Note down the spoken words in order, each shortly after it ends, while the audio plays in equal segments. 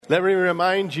Let me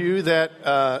remind you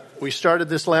that we started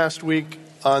this last week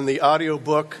on the audio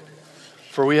book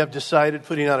for We Have Decided,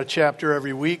 putting out a chapter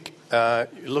every week.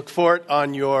 Look for it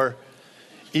on your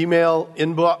email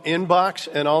inbox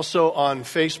and also on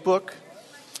Facebook.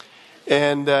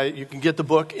 And you can get the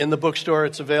book in the bookstore.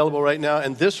 It's available right now.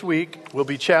 And this week will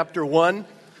be chapter 1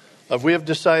 of We Have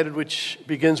Decided, which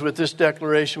begins with this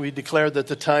declaration. We declare that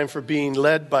the time for being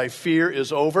led by fear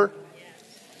is over.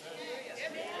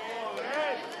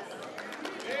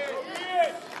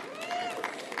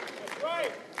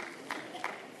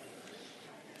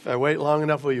 If I wait long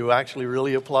enough, will you actually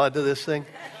really applaud to this thing?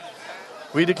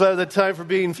 We declare that time for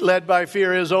being led by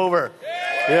fear is over.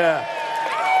 Yeah.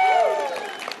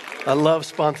 I love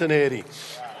spontaneity.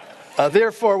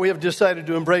 Therefore, we have decided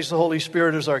to embrace the Holy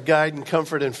Spirit as our guide and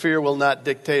comfort, and fear will not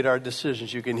dictate our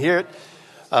decisions. You can hear it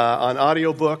on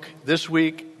audiobook this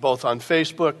week, both on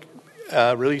Facebook,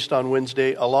 released on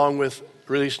Wednesday, along with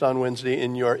released on Wednesday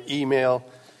in your email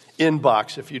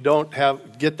inbox. If you don't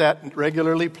get that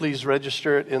regularly, please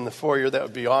register it in the foyer. That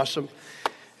would be awesome.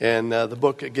 And the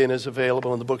book, again, is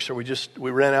available in the bookstore. We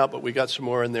ran out, but we got some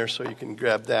more in there, so you can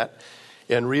grab that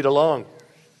and read along.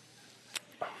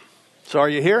 So are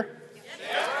you here?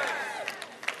 Yes.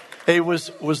 Hey,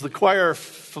 was the choir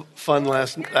fun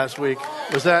last week?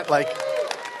 Was that like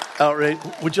outrageous?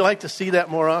 Would you like to see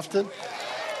that more often?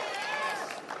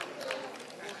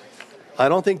 I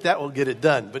don't think that will get it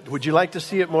done, but would you like to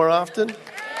see it more often?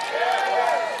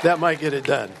 That might get it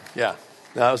done. Yeah,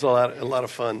 that was a lot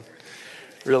of fun.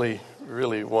 Really,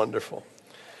 really wonderful.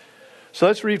 So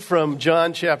let's read from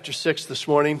John chapter 6 this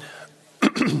morning.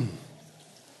 I'm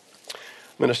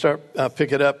going to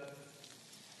pick it up.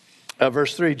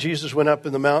 Verse 3, Jesus went up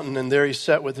in the mountain, and there he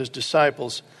sat with his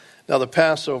disciples. Now the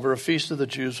Passover, a feast of the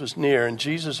Jews, was near, and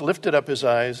Jesus lifted up his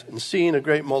eyes, and seeing a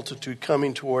great multitude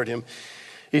coming toward him,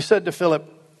 he said to Philip,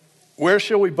 "Where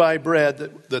shall we buy bread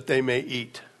that they may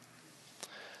eat?"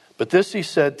 But this he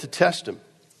said to test him,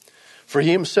 for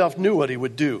he himself knew what he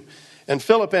would do. And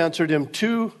Philip answered him,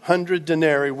 200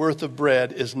 denarii worth of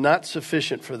bread is not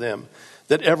sufficient for them,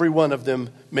 that every one of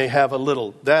them may have a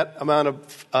little. That amount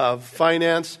of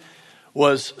finance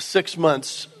was 6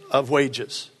 months of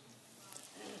wages,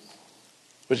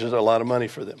 which is a lot of money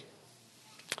for them.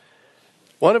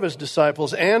 One of his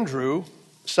disciples, Andrew,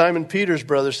 Simon Peter's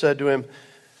brother, said to him,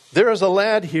 "There is a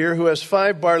lad here who has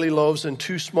 5 barley loaves and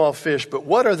 2 small fish, but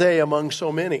what are they among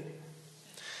so many?"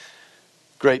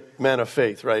 Great man of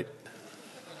faith, right?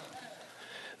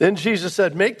 Then Jesus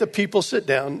said, "Make the people sit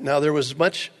down." Now there was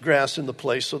much grass in the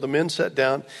place, so the men sat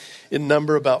down in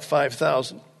number about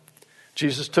 5,000.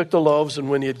 Jesus took the loaves, and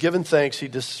when he had given thanks, he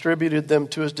distributed them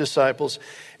to his disciples,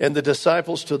 and the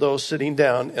disciples to those sitting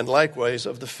down, and likewise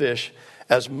of the fish,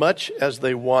 as much as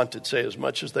they wanted. Say, as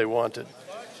much as they wanted.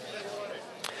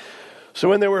 So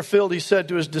when they were filled, he said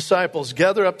to his disciples,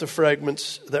 "Gather up the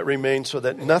fragments that remain so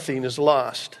that nothing is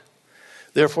lost."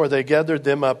 Therefore they gathered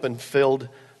them up and filled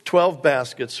 12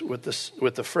 baskets with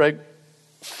the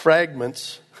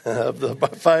fragments of the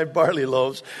 5 barley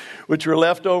loaves, which were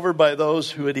left over by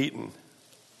those who had eaten.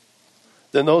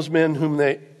 Then those men whom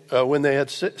when they had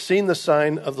seen the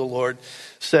sign of the Lord,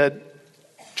 said,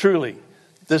 "Truly,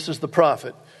 this is the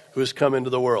prophet who has come into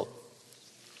the world."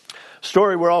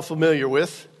 Story we're all familiar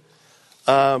with.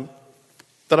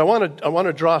 But I want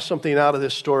to draw something out of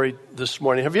this story this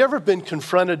morning. Have you ever been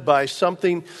confronted by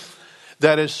something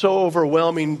that is so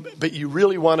overwhelming, but you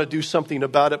really want to do something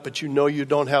about it, but you know you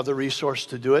don't have the resource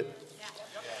to do it?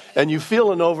 And you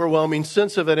feel an overwhelming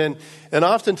sense of it. And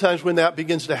oftentimes when that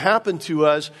begins to happen to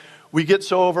us, we get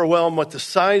so overwhelmed with the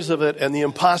size of it and the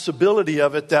impossibility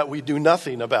of it that we do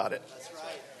nothing about it.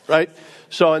 Right?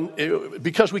 So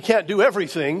because we can't do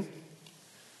everything,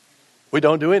 we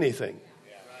don't do anything.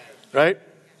 Right?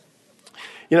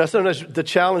 You know, sometimes the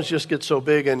challenge just gets so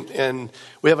big and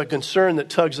we have a concern that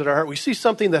tugs at our heart. We see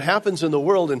something that happens in the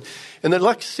world and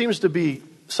there seems to be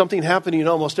something happening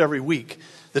almost every week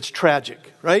that's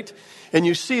tragic, right? And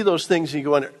you see those things and you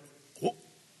go,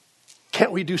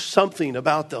 can't we do something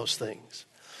about those things?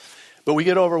 But we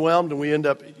get overwhelmed and we end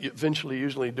up eventually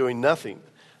usually doing nothing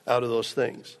out of those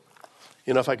things.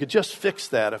 You know, if I could just fix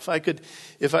that, if I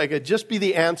could just be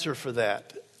the answer for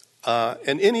that.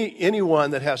 And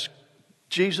anyone that has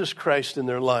Jesus Christ in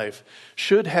their life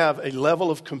should have a level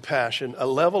of compassion, a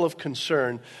level of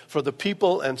concern for the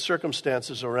people and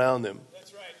circumstances around them.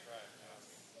 That's right.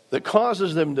 That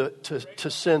causes them to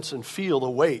sense and feel the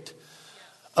weight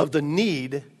of the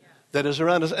need that is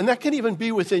around us. And that can even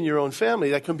be within your own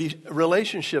family. That can be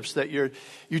relationships that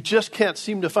you just can't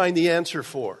seem to find the answer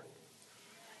for.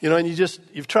 And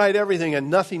you've tried everything and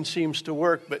nothing seems to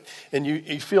work, and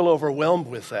you feel overwhelmed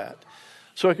with that.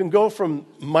 So it can go from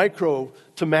micro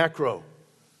to macro,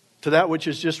 to that which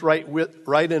is just right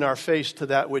in our face, to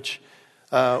that which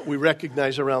we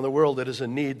recognize around the world that is a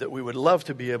need that we would love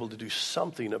to be able to do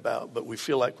something about, but we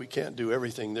feel like we can't do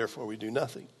everything, therefore we do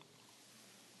nothing.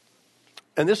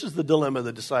 And this is the dilemma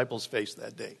the disciples faced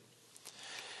that day.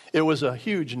 It was a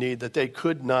huge need that they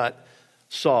could not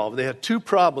solve. They had two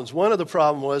problems. One of the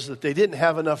problems was that they didn't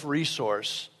have enough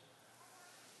resource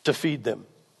to feed them.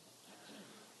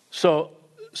 So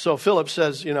Philip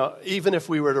says, even if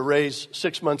we were to raise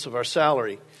 6 months of our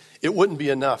salary, it wouldn't be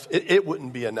enough. It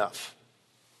wouldn't be enough.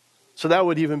 So that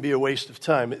would even be a waste of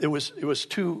time. It was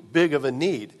too big of a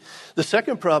need. The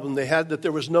second problem they had, that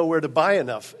there was nowhere to buy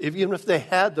enough. Even if they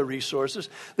had the resources,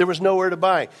 there was nowhere to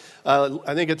buy.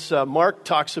 I think it's Mark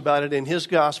talks about it in his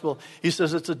gospel. He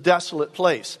says it's a desolate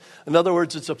place. In other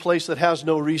words, it's a place that has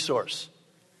no resource.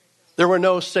 There were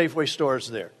no Safeway stores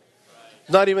there.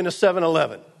 Not even a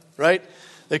 7-Eleven, right?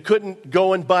 They couldn't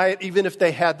go and buy it even if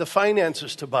they had the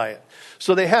finances to buy it.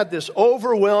 So they had this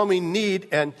overwhelming need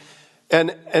and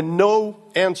no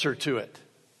answer to it.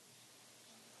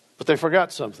 But they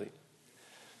forgot something.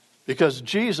 Because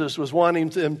Jesus was wanting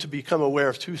them to become aware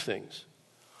of two things.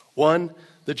 One,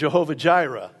 that Jehovah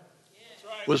Jireh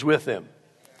was with them,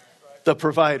 the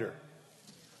provider.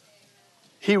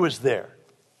 He was there.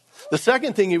 The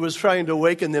second thing he was trying to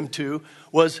awaken them to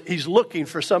was he's looking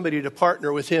for somebody to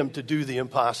partner with him to do the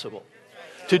impossible.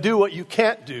 To do what you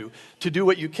can't do. To do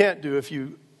what you can't do if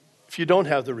you don't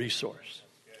have the resource.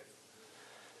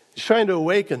 He's trying to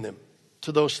awaken them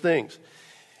to those things.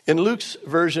 In Luke's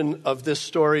version of this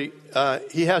story,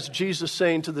 he has Jesus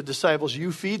saying to the disciples,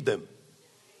 you feed them.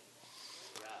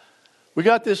 We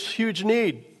got this huge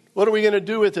need. What are we going to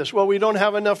do with this? Well, we don't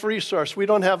have enough resource. We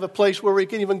don't have a place where we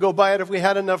can even go buy it if we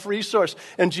had enough resource.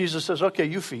 And Jesus says, okay,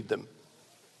 you feed them.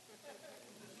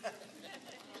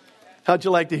 How'd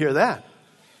you like to hear that?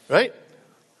 Right?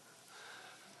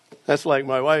 That's like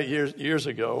my wife years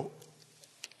ago.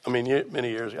 Many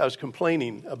years ago. I was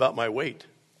complaining about my weight.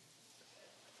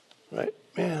 Right?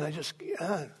 Man, I'm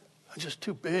just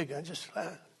too big.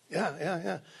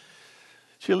 Yeah.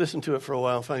 She listened to it for a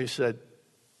while and finally said,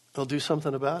 I'll do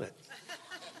something about it.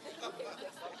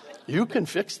 You can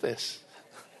fix this.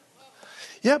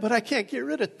 Yeah, but I can't get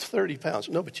rid of 30 pounds.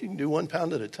 No, but you can do 1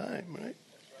 pound at a time, right?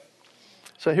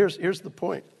 So here's the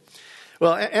point.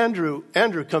 Well, Andrew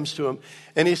comes to him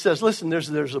and he says, listen,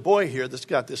 there's a boy here that's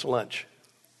got this lunch.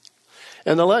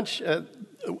 And the lunch,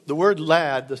 the word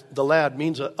lad, the lad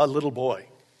means a little boy.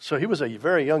 So he was a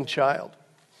very young child.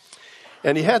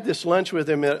 And he had this lunch with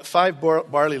him at 5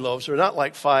 barley loaves. They're not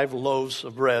like 5 loaves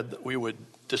of bread that we would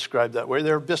describe that way.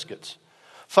 They're biscuits.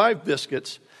 5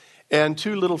 biscuits and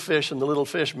 2 little fish. And the little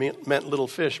fish meant little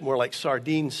fish, more like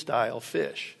sardine-style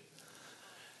fish.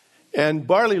 And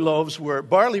barley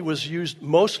was used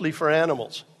mostly for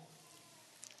animals.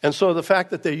 And so the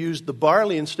fact that they used the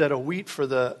barley instead of wheat for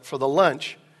the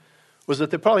lunch was that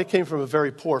they probably came from a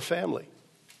very poor family.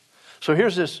 So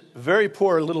here's this very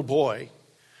poor little boy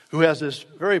who has this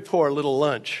very poor little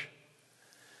lunch.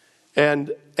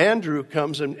 And Andrew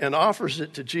comes and offers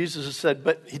it to Jesus and said,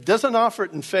 but he doesn't offer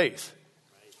it in faith.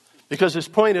 Because his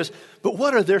point is, but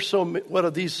what are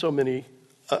these so many,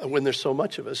 when there's so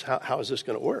much of us, how is this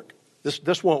going to work?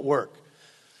 This won't work.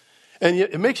 And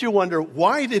it makes you wonder,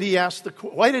 why did he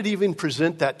even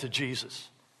present that to Jesus?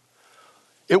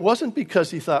 It wasn't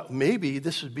because he thought maybe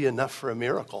this would be enough for a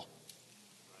miracle.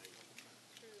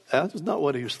 That was not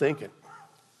what he was thinking.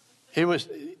 Here's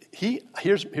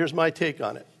my take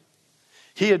on it.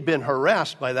 He had been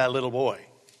harassed by that little boy.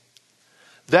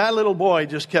 That little boy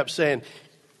just kept saying,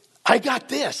 I got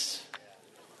this.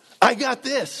 I got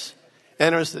this.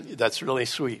 And that's really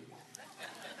sweet.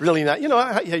 Really not. You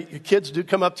know, your kids do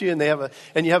come up to you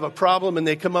and you have a problem and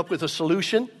they come up with a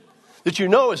solution that you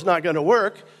know is not going to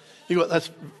work. You go, that's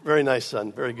very nice,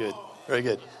 son. Very good. Very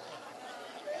good.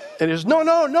 And he goes, no,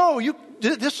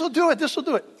 this will do it. This will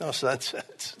do it. No, son,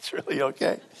 it's really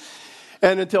okay.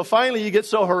 And until finally you get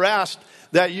so harassed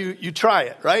that you try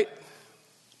it, right?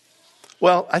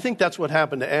 Well, I think that's what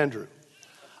happened to Andrew.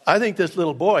 I think this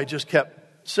little boy just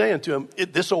kept saying to him,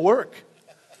 this will work.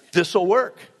 This will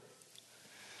work.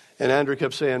 And Andrew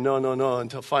kept saying, no,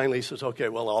 until finally he says, okay,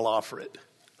 well, I'll offer it.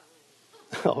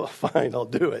 Oh, fine, I'll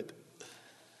do it.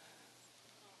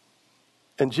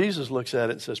 And Jesus looks at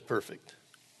it and says, perfect.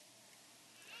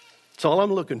 That's all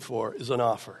I'm looking for is an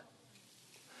offer.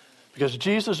 Because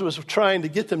Jesus was trying to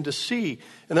get them to see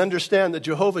and understand that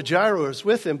Jehovah Jireh is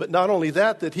with him. But not only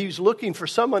that, that he's looking for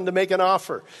someone to make an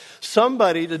offer.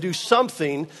 Somebody to do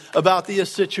something about the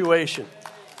situation.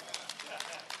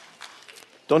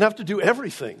 Don't have to do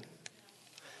everything.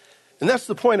 And that's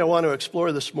the point I want to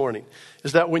explore this morning.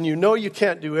 Is that when you know you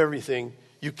can't do everything,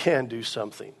 you can do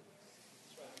something.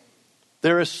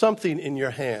 There is something in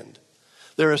your hand.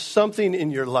 There is something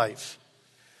in your life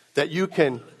that you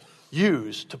can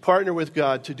use to partner with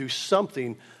God to do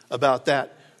something about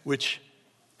that which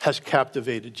has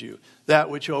captivated you, that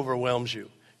which overwhelms you.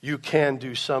 You can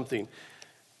do something.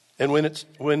 And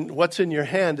when what's in your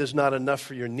hand is not enough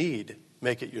for your need,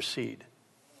 make it your seed.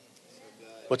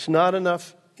 What's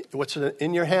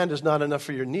in your hand is not enough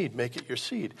for your need, make it your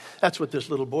seed. That's what this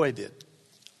little boy did.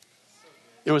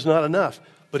 It was not enough,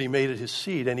 but he made it his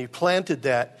seed, and he planted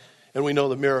that, and we know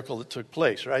the miracle that took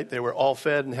place, right? They were all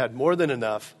fed and had more than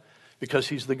enough, because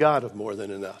he's the God of more than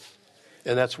enough.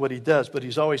 And that's what he does. But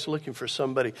he's always looking for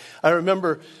somebody. I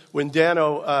remember when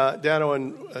Dano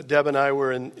and Deb and I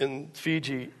were in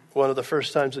Fiji, one of the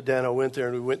first times that Dano went there,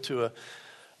 and we went to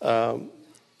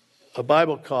a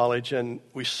Bible college, and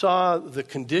we saw the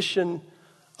condition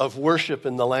of worship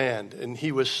in the land. And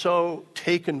he was so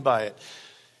taken by it.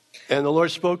 And the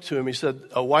Lord spoke to him. He said,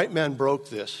 a white man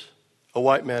broke this. A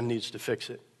white man needs to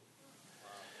fix it.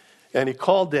 And he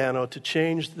called Dano to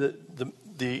change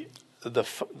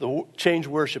change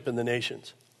worship in the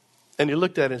nations. And he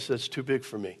looked at it and said, it's too big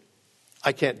for me.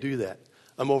 I can't do that.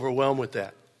 I'm overwhelmed with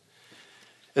that.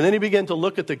 And then he began to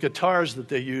look at the guitars that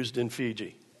they used in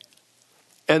Fiji.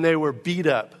 And they were beat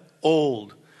up,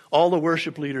 old. All the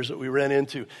worship leaders that we ran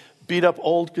into, beat up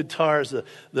old guitars.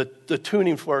 The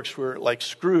tuning forks were like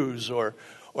screws, or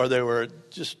they were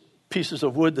just pieces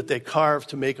of wood that they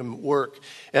carved to make them work.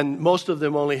 And most of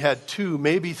them only had 2,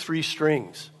 maybe 3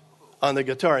 strings on the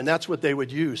guitar. And that's what they would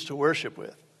use to worship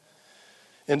with.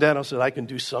 And Daniel said, I can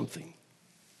do something.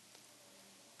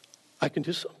 I can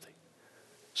do something.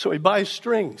 So he buys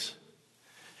strings.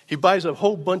 He buys a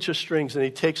whole bunch of strings, and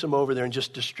he takes them over there and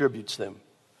just distributes them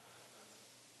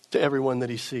to everyone that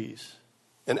he sees.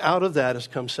 And out of that has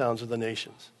come Sounds of the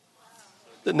Nations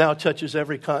that now touches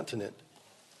every continent.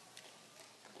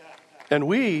 And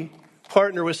we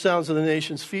partner with Sounds of the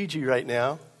Nations Fiji right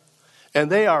now, and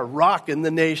they are rocking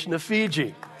the nation of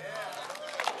Fiji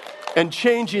and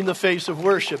changing the face of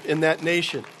worship in that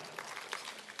nation.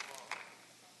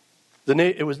 The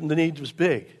need was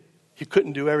big. He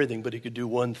couldn't do everything, but he could do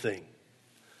one thing.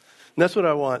 And that's what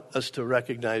I want us to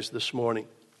recognize this morning.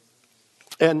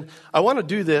 And I want to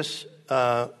do this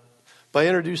by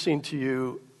introducing to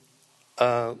you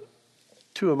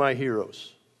 2 of my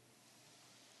heroes.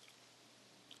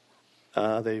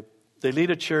 They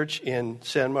lead a church in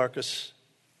San Marcos,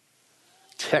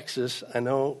 Texas. I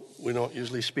know we don't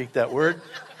usually speak that word.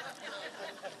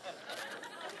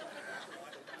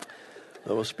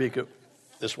 But we'll speak it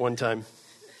this one time.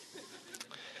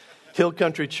 Hill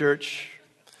Country Church.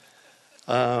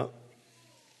 They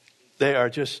are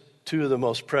just 2 of the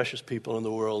most precious people in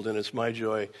the world, and it's my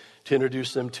joy to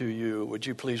introduce them to you. Would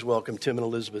you please welcome Tim and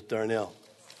Elizabeth Darnell?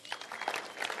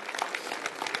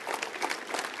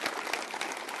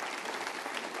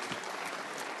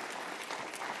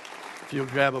 If you'll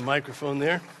grab a microphone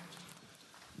there.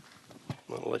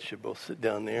 I'll let you both sit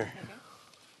down there.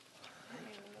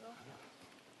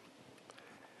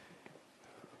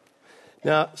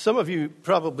 Now, some of you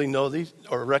probably know these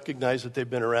or recognize that they've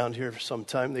been around here for some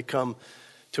time. They come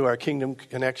to our Kingdom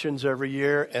Connections every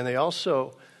year, and they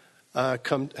also have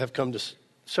come to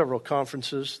several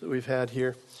conferences that we've had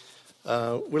here.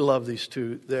 We love these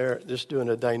 2. They're just doing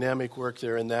a dynamic work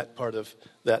there in that part of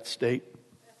that state.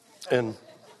 And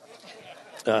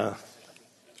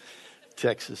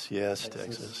Texas, yes,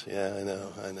 Texas. Yeah,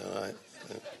 I know.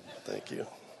 Thank you.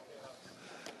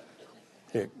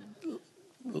 Here,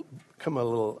 come a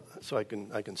little so I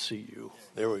can see you.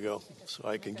 There we go. So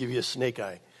I can give you a snake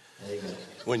eye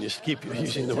when you keep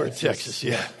using the word Texas.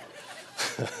 Yeah.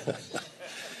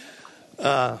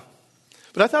 But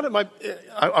I thought it might.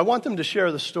 I want them to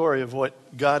share the story of what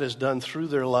God has done through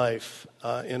their life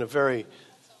in a very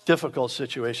difficult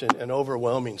situation, an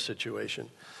overwhelming situation.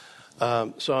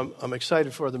 So I'm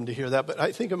excited for them to hear that. But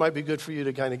I think it might be good for you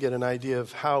to kind of get an idea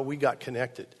of how we got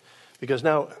connected. Because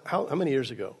now, how many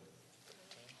years ago?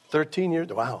 13 years?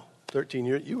 Wow, 13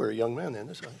 years. You were a young man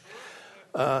then.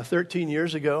 13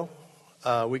 years ago,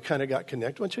 we kind of got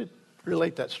connected. Why don't you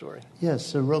relate that story? Yes,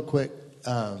 so real quick.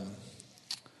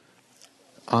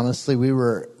 Honestly, we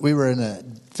were in a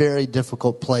very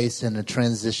difficult place in a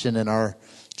transition in our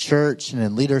church and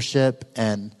in leadership,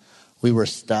 and we were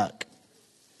stuck.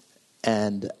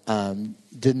 and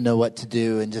didn't know what to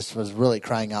do and just was really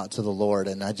crying out to the Lord.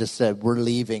 And I just said, we're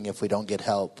leaving if we don't get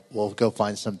help. We'll go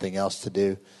find something else to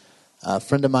do. A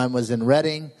friend of mine was in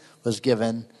Reading, was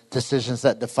given decisions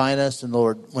that define us. And the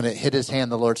Lord, when it hit his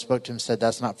hand, the Lord spoke to him and said,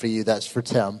 that's not for you, that's for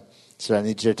Tim. So I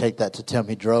need you to take that to Tim.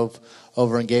 He drove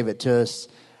over and gave it to us.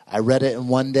 I read it in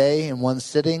one day, in one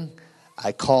sitting.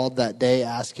 I called that day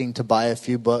asking to buy a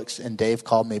few books, and Dave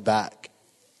called me back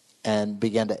and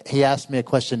he asked me a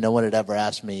question no one had ever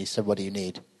asked me. He said, what do you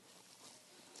need?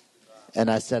 And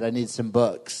I said, I need some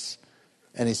books.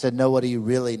 And he said, no, what do you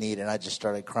really need? And I just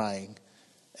started crying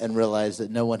and realized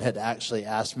that no one had actually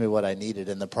asked me what I needed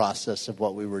in the process of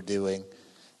what we were doing.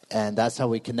 And that's how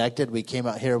we connected. We came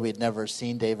out here. We'd never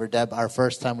seen Dave or Deb. Our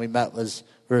first time we met we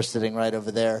were sitting right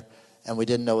over there, and we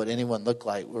didn't know what anyone looked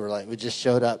like. We just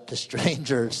showed up to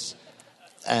strangers,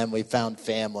 and we found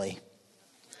family.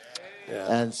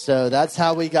 Yeah. And so that's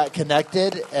how we got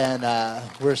connected, and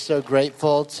we're so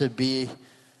grateful to be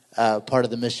part of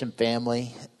the mission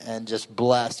family and just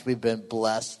blessed. We've been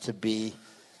blessed to be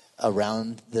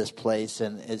around this place,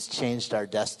 and it's changed our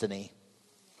destiny.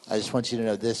 I just want you to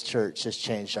know this church has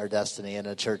changed our destiny in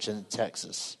a church in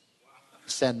Texas.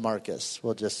 San Marcos,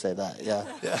 we'll just say that, yeah.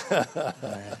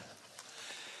 Right.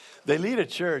 They lead a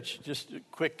church, just a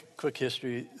quick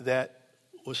history, that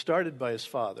was started by his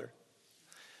father.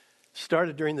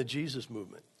 Started during the Jesus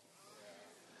movement.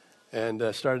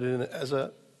 And started as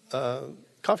a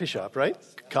coffee shop, right?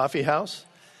 Coffee house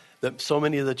that so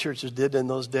many of the churches did in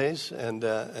those days. And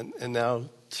now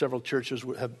several churches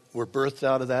were birthed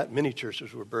out of that. Many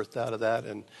churches were birthed out of that.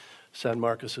 And San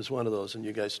Marcos is one of those. And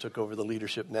you guys took over the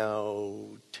leadership now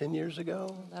 10 years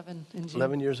ago? 11 in June.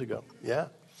 11 years ago, yeah.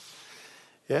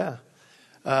 Yeah.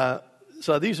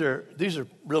 So these are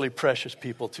really precious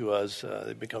people to us.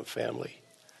 They've become family.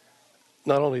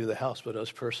 Not only to the house, but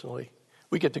us personally.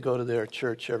 We get to go to their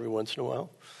church every once in a while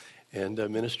and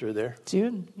minister there.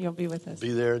 June, you'll be with us.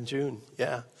 Be there in June,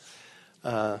 yeah.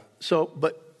 But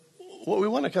what we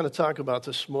want to kind of talk about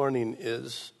this morning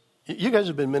is, you guys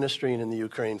have been ministering in the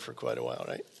Ukraine for quite a while,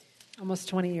 right? Almost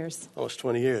 20 years. Almost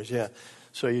 20 years, yeah.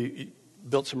 So you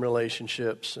built some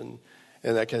relationships and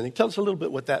that kind of thing. Tell us a little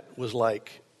bit what that was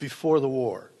like before the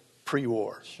war,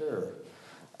 pre-war. Sure.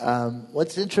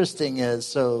 What's interesting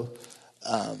is,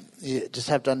 you just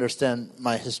have to understand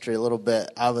my history a little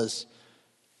bit. I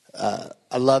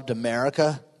loved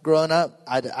America growing up.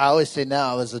 I always say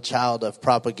now I was a child of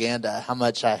propaganda, how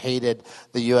much I hated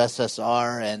the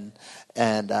USSR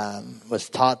and was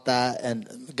taught that.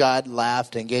 And God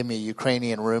laughed and gave me a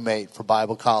Ukrainian roommate for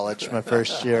Bible college my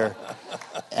first year.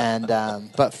 And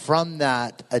but from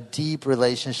that, a deep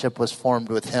relationship was formed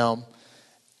with him.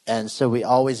 And so we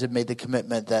always have made the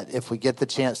commitment that if we get the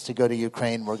chance to go to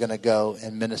Ukraine, we're going to go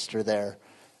and minister there.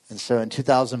 And so in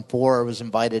 2004, I was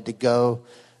invited to go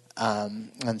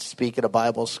and speak at a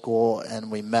Bible school.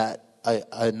 And we met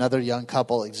another young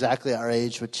couple exactly our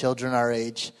age with children our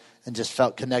age and just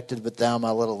felt connected with them.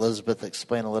 I'll let Elizabeth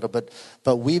explain a little bit.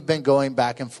 But we've been going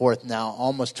back and forth now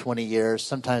almost 20 years,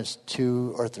 sometimes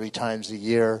 2 or 3 times a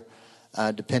year,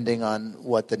 depending on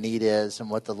what the need is and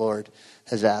what the Lord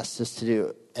has asked us to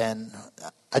do. And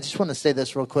I just want to say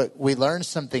this real quick. We learned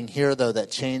something here, though,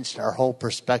 that changed our whole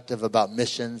perspective about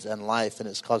missions and life, and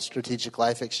it's called Strategic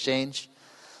Life Exchange.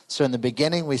 So in the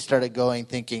beginning, we started going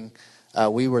thinking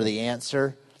we were the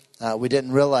answer. We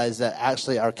didn't realize that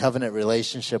actually our covenant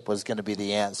relationship was going to be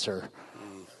the answer.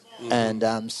 Mm-hmm.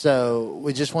 And so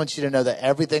we just want you to know that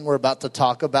everything we're about to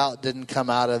talk about didn't come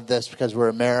out of this because we're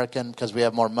American, because we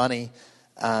have more money,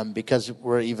 because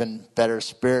we're even better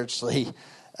spiritually.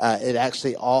 It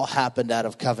actually all happened out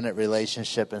of covenant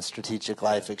relationship and strategic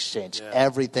life exchange. Yeah.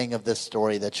 Everything of this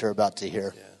story that you're about to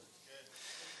hear.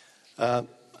 Yeah.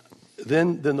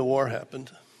 Then the war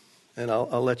happened, and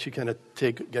I'll let you kind of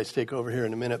take over here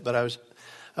in a minute. But I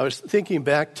was thinking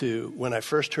back to when I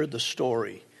first heard the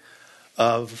story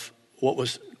of what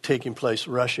was taking place,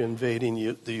 Russia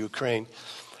invading the Ukraine.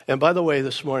 And by the way,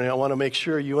 this morning I want to make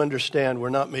sure you understand we're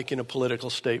not making a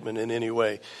political statement in any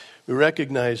way. We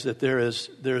recognize that there is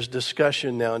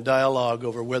discussion now and dialogue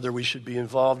over whether we should be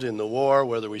involved in the war,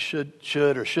 whether we should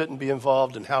or shouldn't be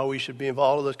involved, and how we should be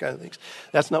involved, all those kind of things.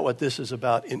 That's not what this is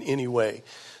about in any way.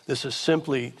 This is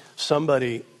simply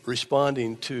somebody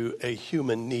responding to a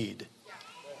human need,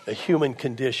 a human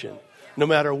condition, no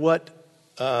matter what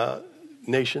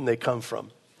nation they come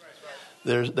from.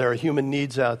 There are human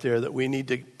needs out there that we need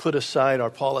to put aside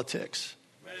our politics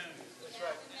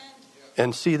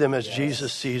and see them as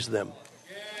Jesus sees them.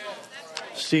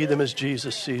 See them as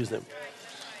Jesus sees them.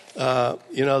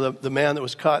 The man that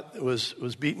was caught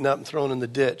was beaten up and thrown in the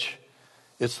ditch.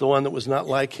 It's the one that was not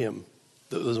like him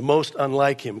that was most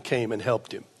unlike him came and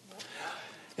helped him.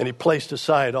 And he placed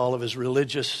aside all of his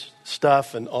religious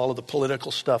stuff and all of the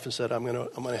political stuff and said, I'm going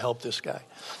to help this guy.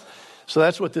 So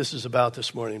that's what this is about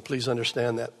this morning. Please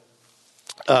understand that.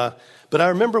 But I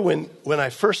remember when I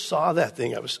first saw that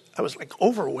thing, I was like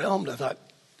overwhelmed. I thought,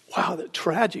 wow, that's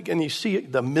tragic. And you see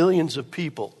the millions of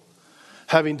people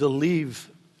having to leave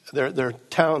their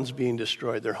towns being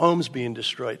destroyed, their homes being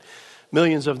destroyed,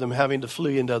 millions of them having to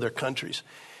flee into other countries.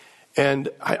 And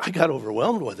I got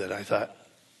overwhelmed with it. I thought,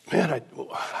 man,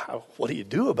 what do you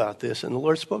do about this? And the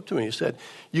Lord spoke to me. He said,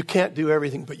 you can't do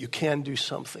everything, but you can do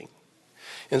something.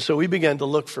 And so we began to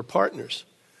look for partners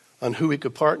on who we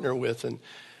could partner with. And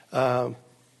I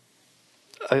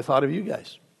thought of you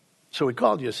guys. So we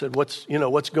called you and said, what's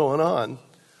going on?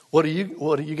 What do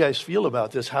you guys feel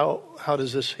about this? How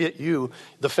does this hit you?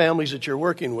 The families that you're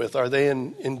working with, are they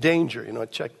in danger?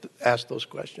 Ask those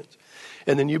questions.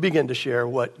 And then you begin to share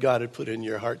what God had put in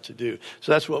your heart to do.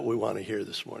 So that's what we want to hear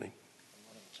this morning.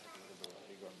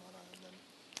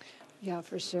 Yeah,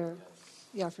 for sure.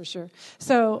 Yeah, for sure.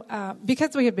 So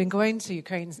because we have been going to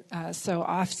Ukraine so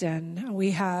often,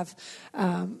 we have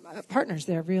partners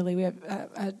there, really. We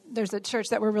have there's a church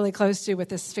that we're really close to with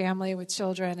this family with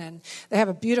children, and they have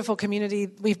a beautiful community.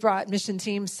 We've brought mission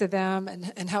teams to them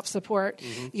and help support,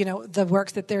 the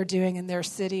work that they're doing in their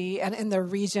city and in their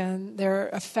region. They're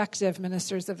effective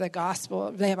ministers of the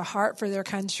gospel. They have a heart for their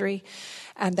country,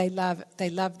 and they love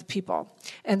the people.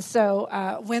 And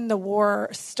so when the war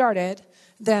started,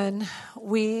 then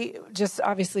we just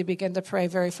obviously began to pray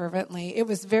very fervently. It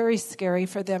was very scary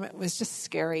for them. It was just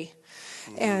scary.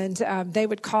 Mm-hmm. And they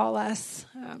would call us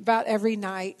about every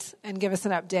night and give us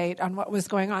an update on what was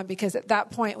going on. Because at that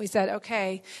point we said,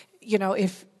 okay,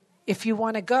 if you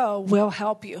want to go, we'll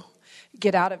help you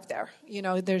get out of there.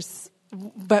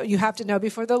 But you have to know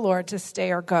before the Lord to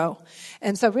stay or go.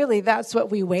 And so really that's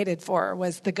what we waited for,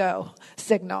 was the go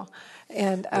signal.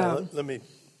 And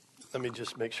Let me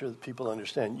just make sure that people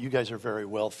understand. You guys are very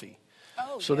wealthy.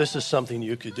 So this is something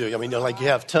you could do. I mean, you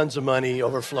have tons of money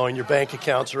overflowing. Your bank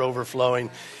accounts are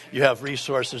overflowing. You have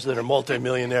resources that are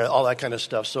multimillionaire, all that kind of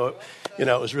stuff. So, it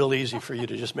was real easy for you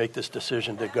to just make this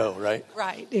decision to go, right?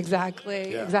 Right,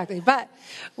 exactly, yeah. Exactly. But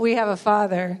we have a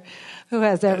Father who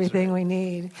has everything we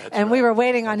need. And we were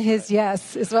waiting on his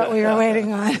yes, is what we were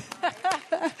waiting on.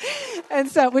 And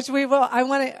so, which we will,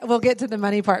 we'll get to the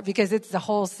money part because it's the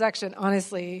whole section,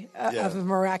 honestly, of the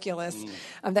miraculous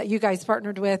that you guys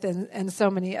partnered with and so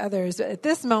many others. But at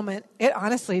this moment, it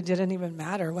honestly didn't even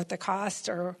matter what the cost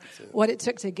or what it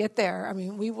took to get there. I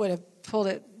mean, we would have pulled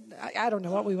it. I don't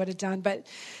know what we would have done. But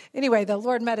anyway, the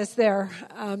Lord met us there.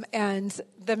 And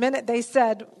the minute they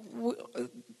said,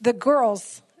 the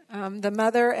girls, the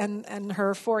mother and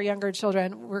her 4 younger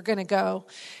children were going to go.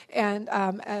 And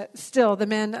still, the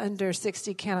men under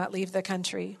 60 cannot leave the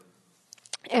country.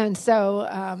 And so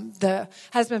the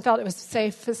husband felt it was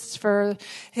safest for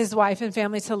his wife and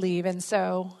family to leave. And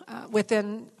so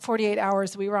within 48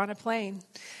 hours, we were on a plane.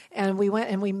 And we went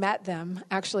and we met them,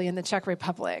 actually, in the Czech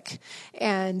Republic.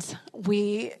 And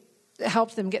we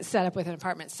helped them get set up with an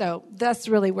apartment. So that's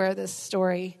really where this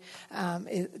story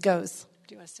goes.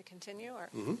 Do you want us to continue? Or?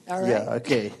 Mm-hmm. All right. Yeah,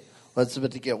 okay. Well, it's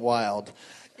about to get wild.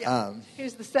 Yeah.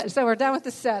 Here's the set. So we're done with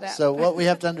the setup. So what we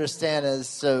have to understand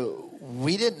is,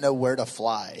 we didn't know where to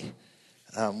fly.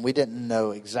 We didn't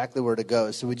know exactly where to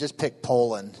go. So we just picked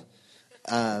Poland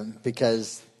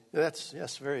because...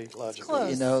 That's very logical.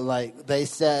 Close. They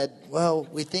said, well,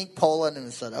 we think Poland. And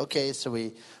we said, okay. So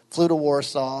we flew to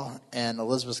Warsaw. And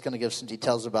Elizabeth's going to give some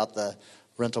details about the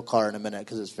rental car in a minute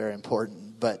because it's very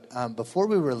important. But before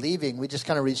we were leaving, we just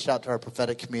kind of reached out to our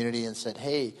prophetic community and said,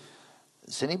 hey,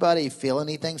 does anybody feel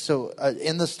anything? So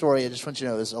in the story, I just want you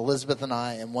to know, is Elizabeth and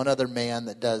I and one other man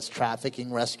that does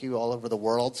trafficking rescue all over the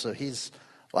world. So he's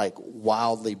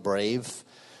wildly brave.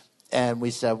 And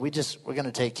we said, we're going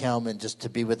to take him and just to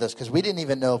be with us because we didn't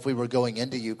even know if we were going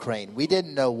into Ukraine. We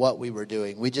didn't know what we were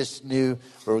doing. We just knew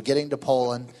we were getting to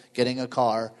Poland, getting a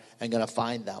car, and going to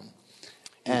find them.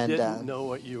 You didn't know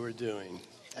what you were doing.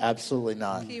 Absolutely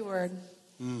not. Keyword.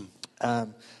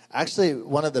 Actually,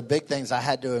 one of the big things I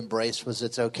had to embrace was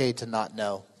it's okay to not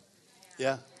know.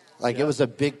 Yeah. It was a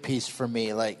big piece for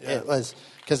me. It was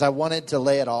because I wanted to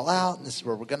lay it all out, and this is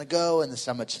where we're going to go, and this is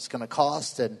how much it's going to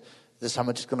cost, and this is how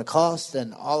much it's going to cost,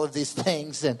 and all of these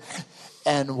things.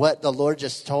 And what the Lord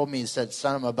just told me, he said,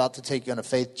 son, I'm about to take you on a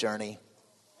faith journey.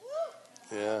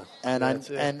 Yeah.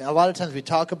 And a lot of times we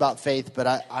talk about faith,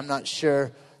 but I'm not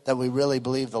sure that we really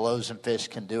believe the loaves and fish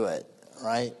can do it,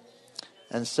 right?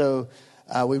 And so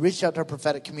we reached out to our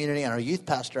prophetic community, and our youth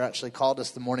pastor actually called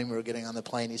us the morning we were getting on the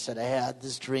plane. He said, hey, I had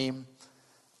this dream.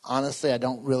 honestly, I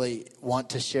don't really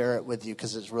want to share it with you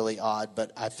because it's really odd,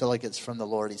 but I feel like it's from the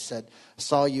Lord. He said, I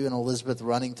saw you and Elizabeth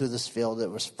running through this field. There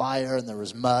was fire and there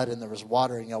was mud and there was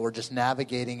water. We're just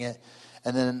navigating it.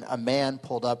 And then a man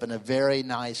pulled up in a very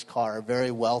nice car, a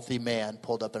very wealthy man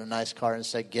pulled up in a nice car and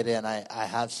said, get in, I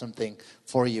have something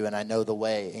for you and I know the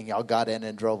way. And y'all got in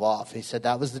and drove off. He said,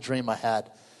 that was the dream I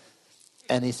had.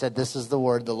 And he said, this is the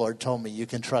word the Lord told me. You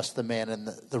can trust the man and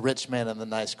the rich man in the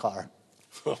nice car.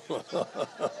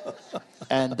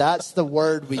 And that's the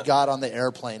word we got on the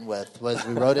airplane with. Was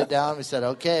we wrote it down. We said,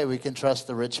 okay, we can trust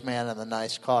the rich man in the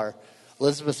nice car.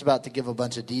 Elizabeth's about to give a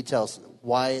bunch of details.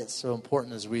 Why it's so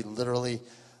important is we literally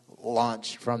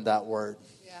launched from that word.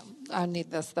 Yeah, I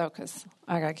need this, though, because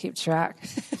I got to keep track.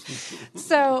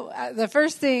 So the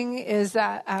first thing is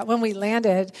that when we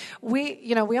landed,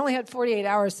 we only had 48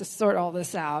 hours to sort all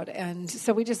this out. And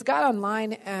so we just got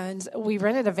online and we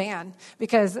rented a van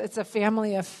because it's a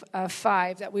family of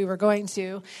 5 that we were going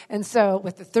to. And so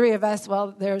with the 3 of us,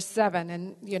 well, there's 7.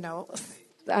 And,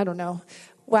 I don't know.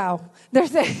 Wow.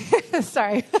 There's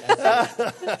sorry.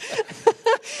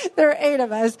 There are 8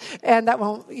 of us, and that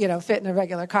won't, fit in a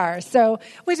regular car. So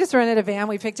we just rented a van.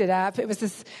 We picked it up. It was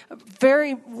this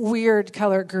very weird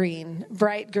color green,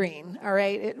 bright green, all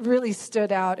right? It really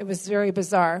stood out. It was very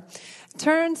bizarre.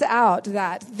 Turns out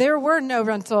that there were no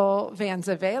rental vans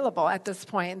available at this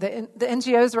point. The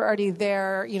NGOs were already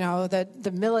there.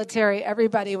 The military,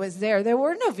 everybody was there. There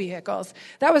were no vehicles.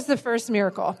 That was the first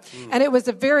miracle. And it was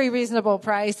a very reasonable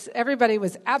price. Everybody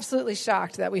was absolutely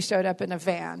shocked that we showed up in a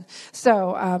van.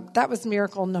 So that was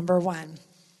miracle number 1.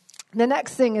 The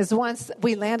next thing is once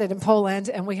we landed in Poland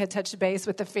and we had touched base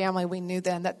with the family, we knew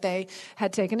then that they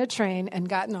had taken a train and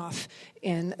gotten off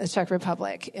in the Czech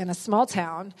Republic in a small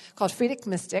town called Frýdek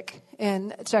Místek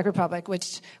in Czech Republic,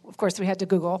 which, of course, we had to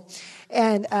Google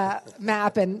and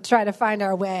map and try to find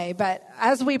our way. But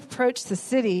as we approached the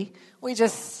city, we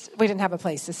didn't have a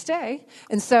place to stay.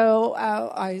 And so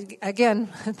I, again,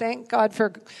 thank God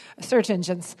for search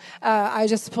engines. I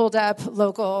just pulled up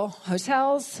local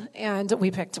hotels and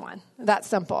we picked one. That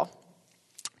simple.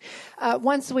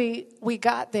 Once we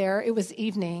got there, it was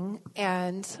evening,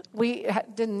 and we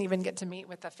didn't even get to meet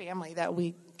with the family that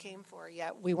we came for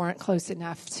yet. We weren't close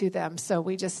enough to them. So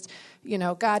we just,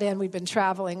 got in. We'd been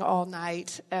traveling all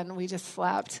night, and we just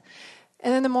slept.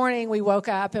 And in the morning, we woke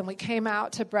up and we came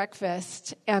out to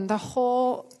breakfast, and the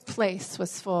whole place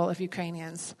was full of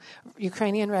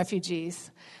Ukrainian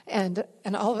refugees. And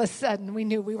all of a sudden, we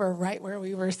knew we were right where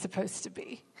we were supposed to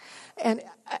be. And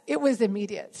it was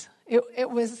immediate.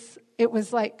 It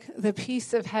was like the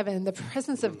peace of heaven, the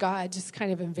presence of God just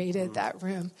kind of invaded that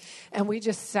room. And we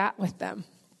just sat with them.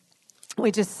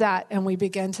 We just sat and we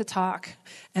began to talk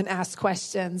and ask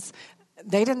questions.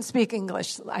 They didn't speak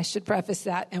English, I should preface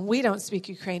that, and we don't speak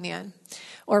Ukrainian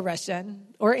or Russian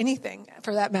or anything,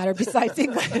 for that matter, besides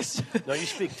English. No, you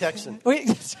speak Texan. Yeah,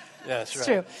 that's right.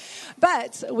 True.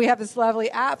 But we have this lovely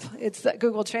app. It's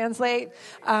Google Translate,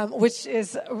 which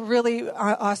is really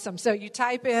awesome. So you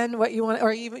type in what you want,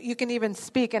 or you can even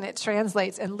speak, and it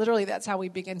translates. And literally, that's how we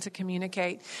begin to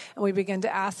communicate. And we begin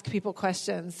to ask people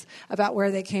questions about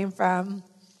where they came from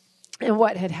and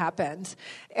what had happened.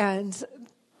 And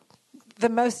the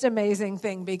most amazing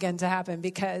thing began to happen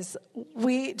because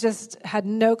we just had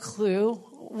no clue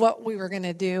what we were going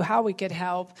to do, how we could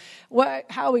help,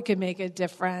 how we could make a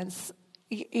difference.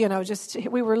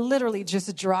 We were literally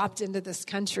just dropped into this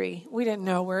country. We didn't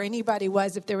know where anybody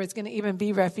was, if there was going to even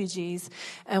be refugees.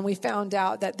 And we found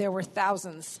out that there were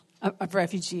thousands of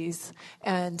refugees.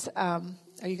 And are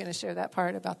you going to share that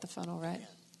part about the funnel, right?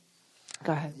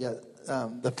 Go ahead. Yeah.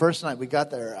 The first night we got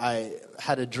there, I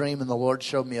had a dream, and the Lord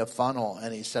showed me a funnel,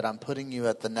 and he said, I'm putting you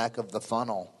at the neck of the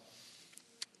funnel.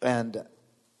 And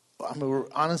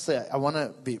honestly, I want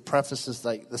to preface this,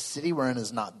 like, the city we're in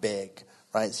is not big,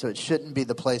 right? So it shouldn't be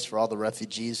the place where all the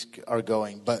refugees are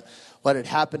going. But what had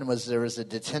happened was there was a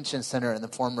detention center in the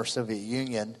former Soviet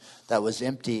Union that was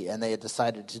empty, and they had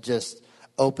decided to just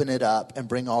open it up and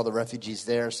bring all the refugees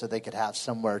there so they could have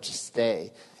somewhere to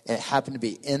stay. And it happened to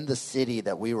be in the city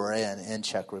that we were in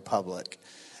Czech Republic.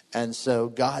 And so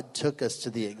God took us to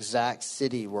the exact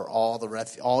city where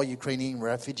all Ukrainian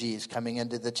refugees coming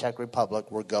into the Czech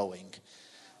Republic were going.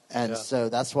 And so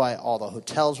that's why all the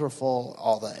hotels were full,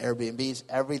 all the Airbnbs,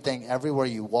 everything, everywhere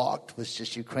you walked was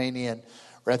just Ukrainian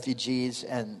refugees.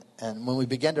 And when we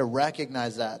began to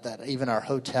recognize that even our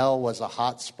hotel was a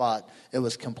hot spot, it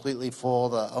was completely full.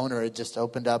 The owner had just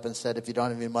opened up and said, if you don't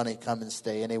have any money, come and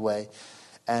stay anyway.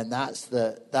 And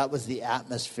that was the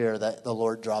atmosphere that the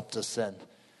Lord dropped us in.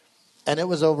 And it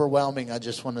was overwhelming, I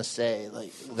just want to say.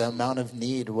 Like, the amount of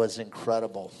need was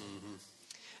incredible. Mm-hmm.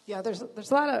 Yeah, there's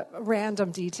a lot of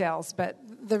random details, but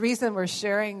the reason we're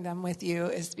sharing them with you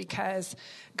is because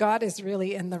God is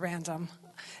really in the random.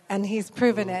 And he's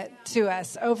proven it to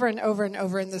us over and over and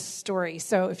over in this story.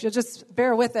 So if you'll just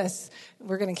bear with us,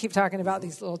 we're going to keep talking about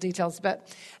these little details.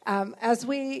 But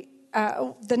the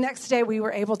next day we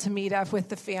were able to meet up with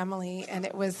the family, and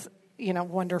it was,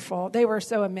 wonderful. They were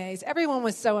so amazed. Everyone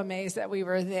was so amazed that we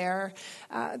were there,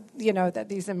 that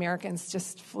these Americans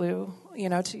just flew,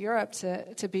 to Europe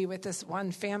to be with this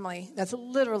one family. That's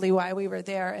literally why we were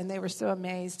there, and they were so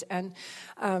amazed. And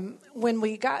when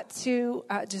we got to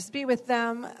just be with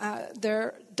them,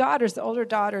 their daughters, the older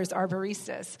daughters, are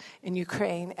baristas in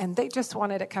Ukraine, and they just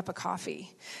wanted a cup of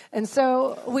coffee. And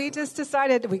so we just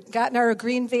decided, we got in our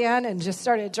green van and just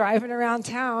started driving around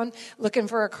town looking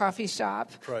for a coffee shop.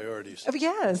 Priorities.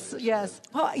 Yes.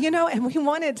 Well, and we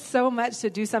wanted so much to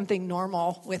do something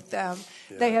normal with them.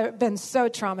 Yeah. They have been so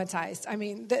traumatized. I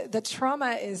mean, the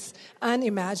trauma is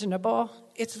unimaginable.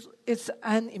 It's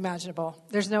unimaginable.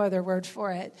 There's no other word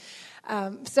for it.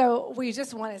 So we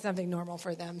just wanted something normal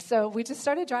for them. So we just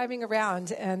started driving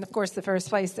around. And, of course, the first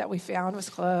place that we found was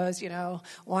closed,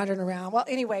 wandering around. Well,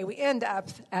 anyway, we end up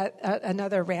at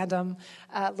another random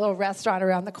little restaurant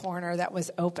around the corner that was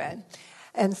open.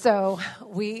 And so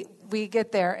we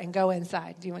get there and go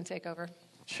inside. Do you want to take over?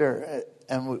 Sure.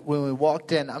 And when we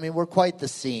walked in, we're quite the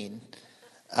scene.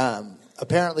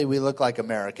 Apparently, we look like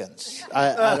Americans.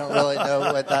 I don't really know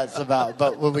what that's about.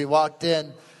 But when we walked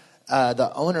in,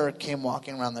 the owner came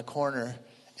walking around the corner,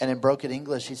 and in broken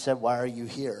English, he said, "Why are you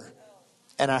here?"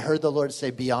 And I heard the Lord say,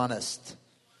 "Be honest."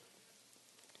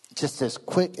 Just as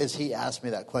quick as he asked me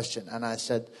that question. And I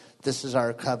said, "This is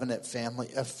our covenant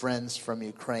family of friends from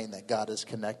Ukraine that God has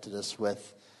connected us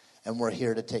with, and we're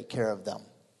here to take care of them."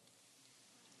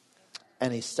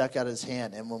 And he stuck out his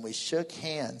hand. And when we shook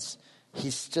hands,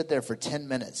 he stood there for 10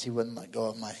 minutes. He wouldn't let go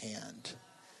of my hand.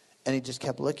 And he just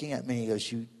kept looking at me. He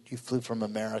goes, you flew from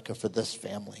America for this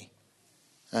family.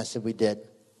 And I said, we did.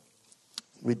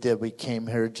 We did. We came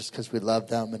here just because we love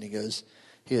them. And he goes,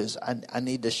 I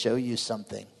need to show you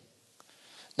something.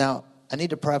 Now, I need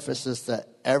to preface this that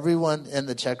everyone in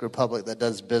the Czech Republic that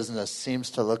does business seems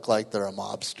to look like they're a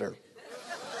mobster.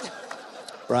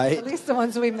 Right? At least the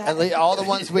ones we met. At least all the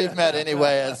ones we've met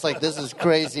anyway. It's like, this is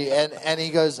crazy. And he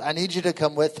goes, I need you to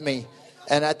come with me.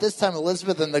 And at this time,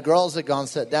 Elizabeth and the girls had gone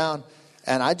sit down.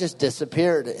 And I just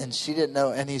disappeared. And she didn't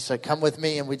know. And he said, come with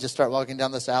me. And we just start walking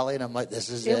down this alley. And I'm like, this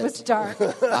is it. It was dark.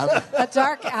 A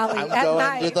dark alley I'm at going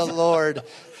night. to the Lord.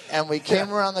 And we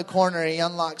came around the corner. He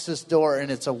unlocks this door. And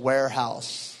it's a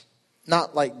warehouse.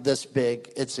 Not like this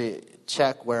big. It's a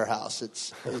Czech warehouse.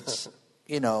 It's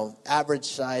average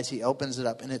size. He opens it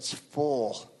up, and it's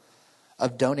full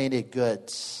of donated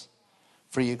goods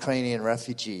for Ukrainian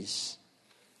refugees.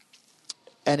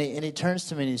 And he turns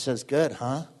to me and he says, good,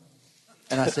 huh?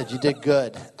 And I said, you did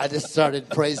good. I just started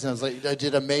praising him. I was like, you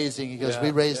did amazing. He goes,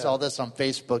 we raised all this on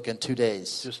Facebook in 2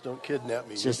 days. Just don't kidnap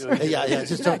me. Just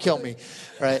don't kill me.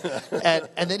 Right?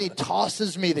 And then he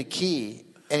tosses me the key,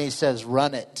 and he says,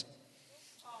 run it.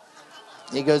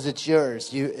 He goes, it's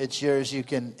yours. It's yours.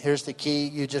 Here's the key.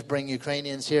 You just bring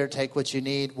Ukrainians here. Take what you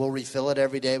need. We'll refill it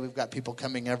every day. We've got people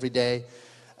coming every day.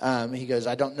 He goes,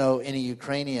 I don't know any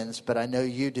Ukrainians, but I know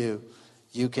you do.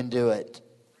 You can do it.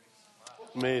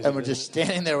 Amazing. And we're just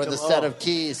standing there with a set of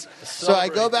keys. So I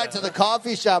go back to the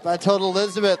coffee shop. I told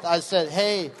Elizabeth, I said,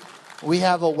 hey, we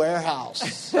have a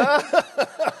warehouse.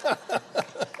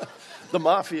 The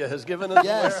mafia has given us a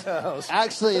warehouse.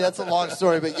 Actually, that's a long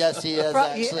story, but yes, he is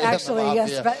actually in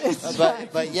the mafia.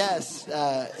 But yes,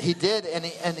 he did,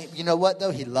 and you know what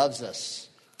though? He loves us.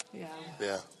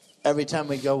 Yeah. Every time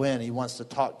we go in, he wants to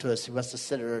talk to us. He wants to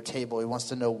sit at our table. He wants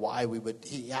to know why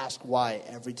he asks why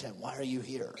every time. Why are you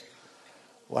here?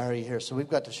 Why are you here? So we've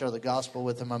got to share the gospel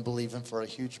with him. I'm believing for a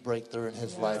huge breakthrough in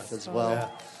his life as well.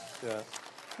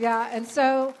 Yeah, and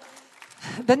so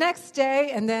the next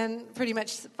day, and then pretty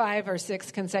much 5 or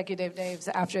 6 consecutive days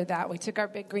after that, we took our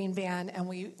big green van and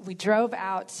we drove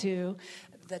out to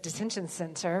the detention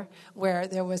center where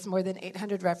there was more than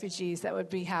 800 refugees that would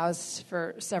be housed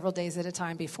for several days at a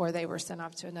time before they were sent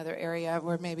off to another area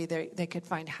where maybe they could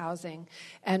find housing.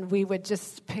 And we would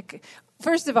just pick.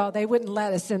 First of all, they wouldn't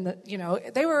let us in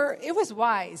it was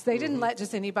wise. They didn't let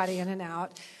just anybody in and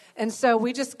out. And so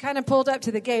we just kind of pulled up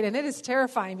to the gate, and it is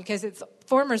terrifying because it's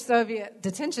former Soviet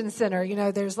detention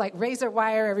center. There's like razor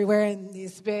wire everywhere and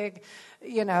these big,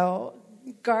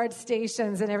 guard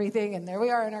stations and everything. And there we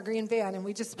are in our green van, and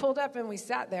we just pulled up and we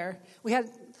sat there. We had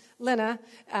Lena,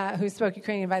 who spoke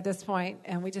Ukrainian by this point,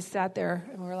 and we just sat there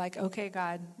and we were like, okay,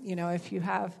 God, if you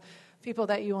have people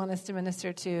that you want us to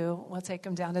minister to, we'll take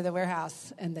them down to the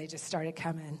warehouse. And they just started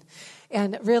coming.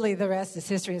 And really, the rest is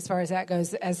history as far as that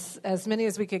goes. As many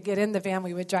as we could get in the van,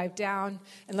 we would drive down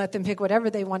and let them pick whatever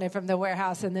they wanted from the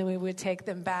warehouse, and then we would take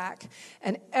them back.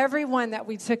 And everyone that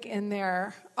we took in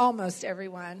there, almost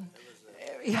everyone,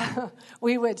 yeah,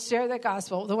 we would share the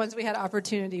gospel, the ones we had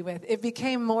opportunity with. It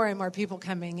became more and more people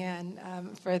coming in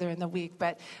further in the week,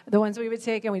 but the ones we would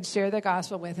take and we'd share the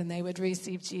gospel with, and they would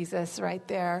receive Jesus right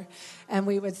there, and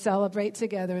we would celebrate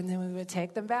together, and then we would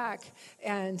take them back.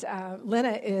 And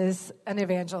Lena is an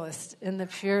evangelist in the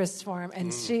purest form,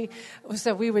 and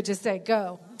so we would just say,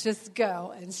 go, just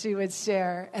go, and she would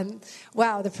share. And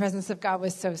wow, the presence of God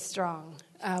was so strong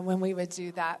when we would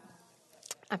do that.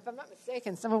 If I'm not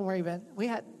mistaken, some of them were even,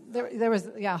 there was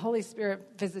Holy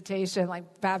Spirit visitation,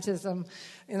 like baptism,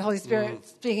 and the Holy Spirit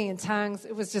speaking in tongues.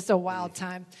 It was just a wild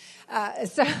time.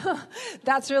 So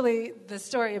that's really the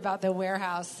story about the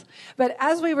warehouse. But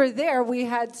as we were there, we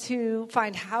had to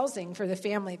find housing for the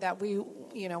family that we,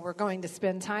 were going to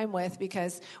spend time with,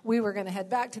 because we were going to head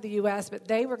back to the U.S., but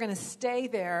they were going to stay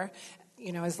there,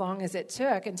 as long as it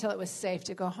took until it was safe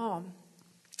to go home.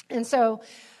 And so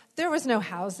there was no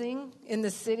housing in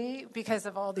the city because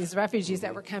of all these refugees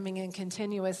that were coming in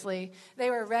continuously. They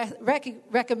were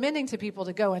recommending to people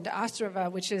to go into Ostrava,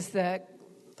 which is a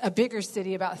bigger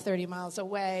city about 30 miles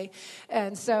away.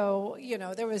 And so,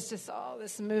 there was just all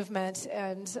this movement.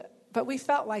 But we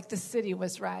felt like the city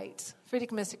was right.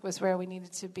 Friedrich Mystic was where we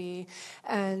needed to be.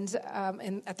 And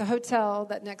at the hotel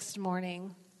that next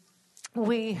morning,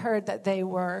 we heard that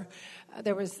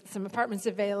there was some apartments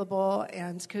available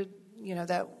and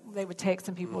that they would take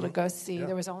some people to go see. Yeah.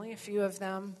 There was only a few of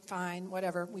them. Fine,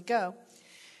 whatever. We go.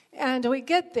 And we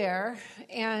get there,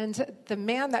 and the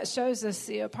man that shows us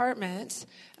the apartment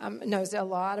knows a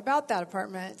lot about that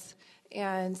apartment.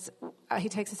 And he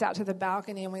takes us out to the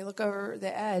balcony, and we look over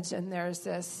the edge, and there's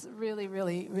this really,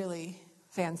 really, really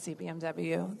fancy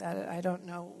BMW that I don't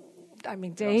know. I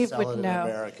mean, Dave would know.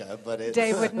 America, but it's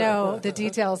Dave would know the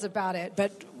details about it.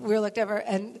 But we looked over,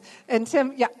 and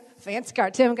Tim, fancy car.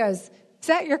 Tim goes, "Is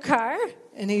that your car?"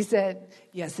 And he said,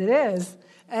 "Yes, it is."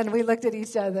 And we looked at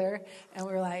each other, and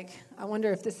we were like, I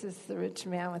wonder if this is the rich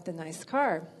man with the nice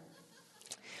car.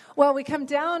 Well, we come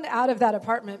down out of that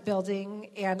apartment building,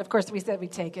 and of course we said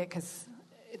we'd take it because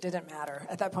it didn't matter.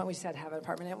 At that point, we just had to have an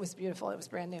apartment. It was beautiful. It was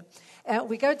brand new. And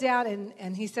we go down,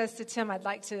 and he says to Tim, "I'd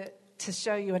like to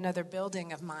show you another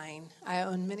building of mine. I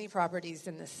own many properties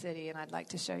in this city, and I'd like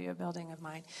to show you a building of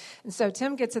mine." And so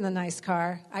Tim gets in the nice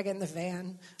car. I get in the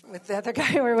van with the other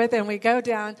guy we're with, and we go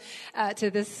down to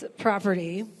this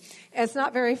property. It's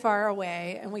not very far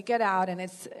away, and we get out, and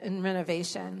it's in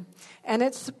renovation. And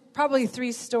it's probably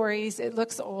 3 stories. It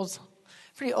looks old,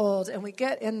 pretty old. And we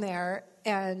get in there,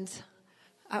 and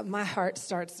my heart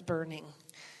starts burning.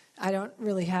 I don't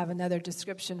really have another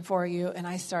description for you, and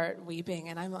I start weeping,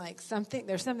 and I'm like,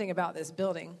 there's something about this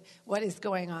building. What is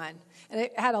going on? And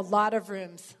it had a lot of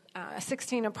rooms,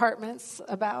 16 apartments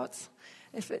about,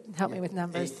 if it helped me with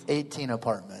numbers. 18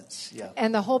 apartments, yeah.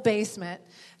 And the whole basement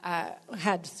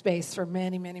had space for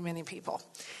many, many, many people,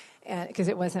 and because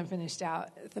it wasn't finished out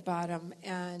at the bottom.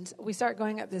 And we start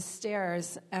going up the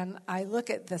stairs, and I look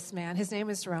at this man. His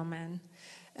name is Roman.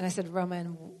 And I said, "Roman,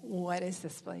 what is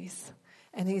this place?"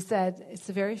 And he said, "It's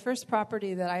the very first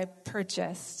property that I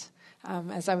purchased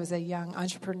as I was a young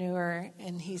entrepreneur."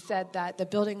 And he said that the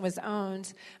building was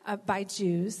owned by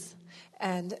Jews.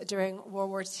 And during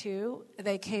World War II,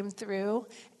 they came through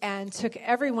and took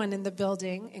everyone in the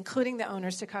building, including the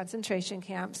owners, to concentration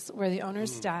camps where the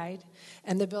owners died.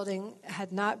 And the building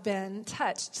had not been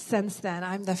touched since then.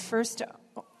 I'm the first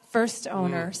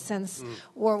owner since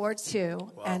World War II. Wow.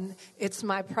 And it's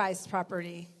my prized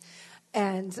property.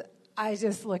 And I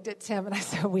just looked at Tim and I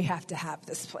said, "We have to have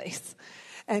this place."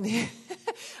 And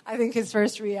I think his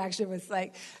first reaction was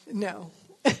like, "No,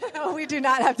 we do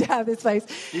not have to have this place."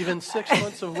 Even 6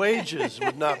 months of wages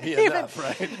would not be enough,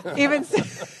 right?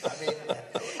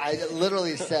 I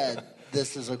literally said,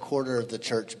 "This is a quarter of the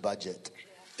church budget."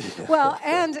 Well,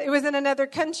 and it was in another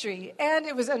country, and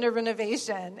it was under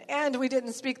renovation, and we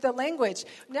didn't speak the language.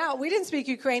 Now, we didn't speak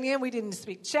Ukrainian, we didn't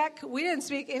speak Czech, we didn't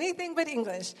speak anything but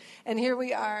English. And here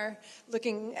we are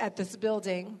looking at this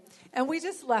building, and we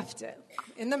just left it.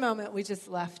 In the moment, we just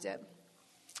left it.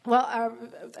 Well,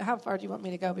 how far do you want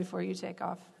me to go before you take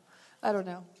off? I don't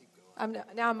know.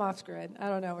 I'm off grid. I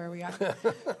don't know where we are.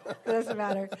 It doesn't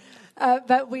matter.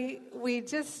 But we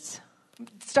just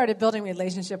started building a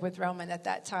relationship with Roman at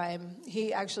that time.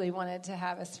 He actually wanted to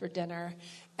have us for dinner,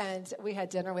 and we had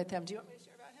dinner with him. Do you want me to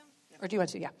share about him? Or do you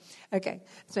want to? Yeah. Okay.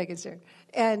 Let's make sure.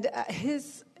 And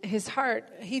his heart,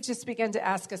 he just began to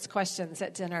ask us questions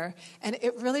at dinner. And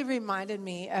it really reminded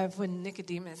me of when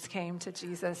Nicodemus came to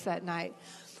Jesus that night.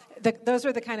 Those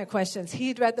were the kind of questions.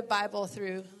 He'd read the Bible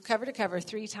through cover to cover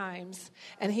 3 times,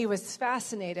 and he was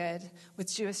fascinated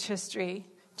with Jewish history,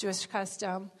 Jewish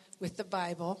custom, with the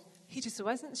Bible. He just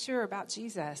wasn't sure about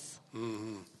Jesus.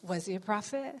 Mm-hmm. Was he a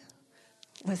prophet?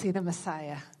 Was he the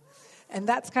Messiah? And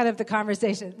that's kind of the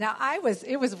conversation. Now,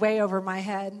 it was way over my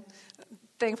head.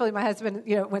 Thankfully, my husband,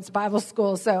 went to Bible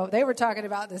school, so they were talking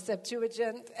about the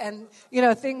Septuagint and,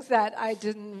 things that I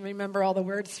didn't remember all the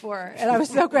words for. And I was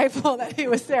so grateful that he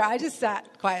was there. I just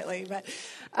sat quietly. But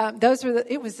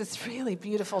it was this really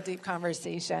beautiful, deep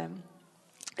conversation.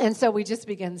 And so we just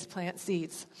began to plant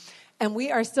seeds. And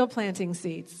we are still planting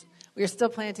seeds. We are still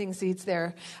planting seeds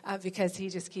there because he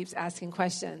just keeps asking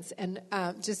questions. And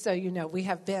just so you know, we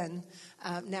have been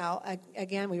now,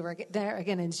 again, we were there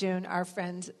again in June. Our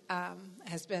friend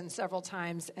has been several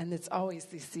times, and it's always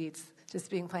these seeds just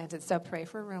being planted. So pray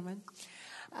for Roman.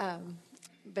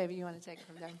 Baby, you want to take it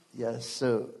from there? Yes,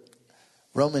 so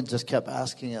Roman just kept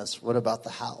asking us, what about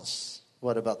the house?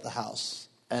 What about the house?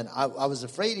 And I was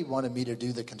afraid he wanted me to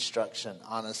do the construction,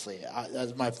 honestly. That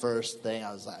was my first thing.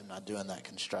 I was like, I'm not doing that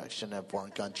construction in a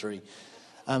foreign country.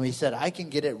 He said, I can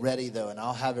get it ready, though, and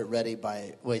I'll have it ready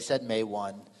he said May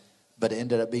 1, but it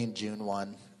ended up being June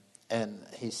 1. And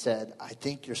he said, I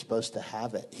think you're supposed to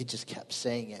have it. He just kept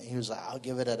saying it. He was like, I'll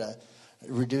give it at a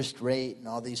reduced rate and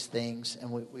all these things. And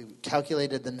we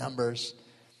calculated the numbers.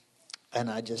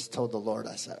 And I just told the Lord,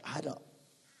 I said,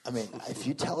 if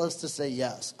you tell us to say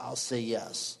yes, I'll say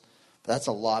yes. But that's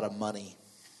a lot of money.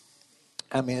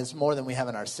 It's more than we have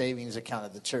in our savings account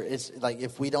at the church. It's like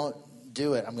if we don't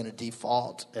do it, I'm going to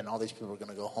default, and all these people are going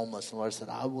to go homeless. And the Lord said,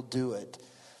 I will do it,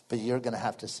 but you're going to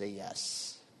have to say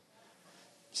yes.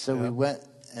 So we went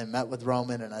and met with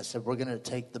Roman, and I said, we're going to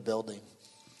take the building.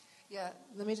 Yeah,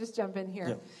 let me just jump in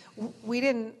here. Yeah. We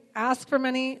didn't ask for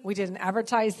money. We didn't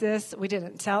advertise this. We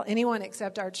didn't tell anyone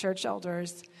except our church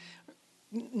elders.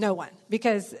 No one.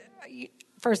 Because,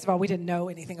 first of all, we didn't know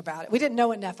anything about it. We didn't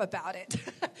know enough about it.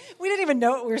 We didn't even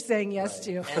know what we were saying yes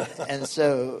to. And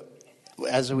so,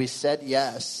 as we said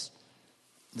yes,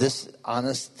 this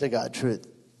honest to God truth,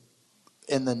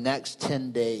 in the next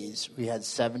 10 days, we had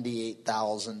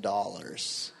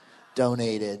 $78,000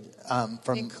 donated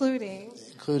from including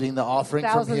the offering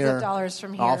thousands from here, of dollars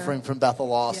from here, offering from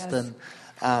Bethel Austin.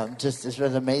 Yes. It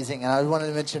was amazing. And I wanted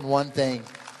to mention one thing.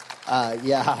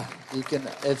 You can.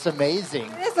 It's amazing.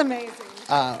 It is amazing.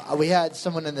 We had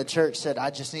someone in the church said, "I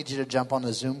just need you to jump on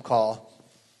a Zoom call,"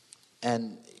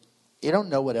 and you don't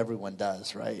know what everyone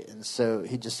does, right? And so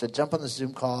he just said, "Jump on the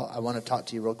Zoom call. I want to talk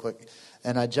to you real quick."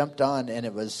 And I jumped on, and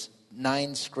it was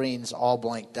 9 screens all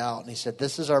blanked out. And he said,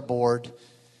 "This is our board."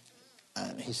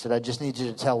 He said, "I just need you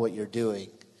to tell what you're doing."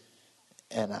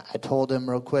 And I told him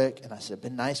real quick, and I said,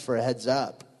 "Been nice for a heads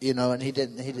up." And he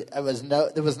didn't. There was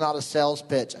not a sales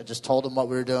pitch. I just told him what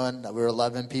we were doing. That we were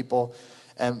 11 people,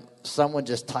 and someone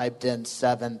just typed in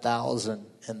 7,000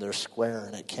 in their square,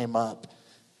 and it came up.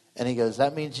 And he goes,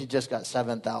 "That means you just got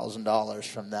 $7,000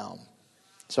 from them."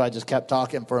 So I just kept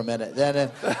talking for a minute.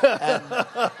 And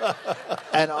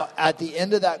at the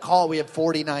end of that call, we had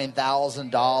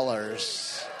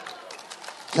 $49,000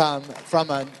 come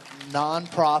from a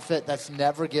nonprofit that's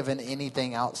never given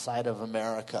anything outside of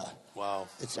America. Wow.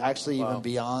 It's actually even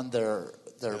beyond their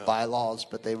bylaws,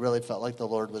 but they really felt like the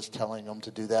Lord was telling them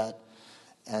to do that.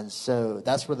 And so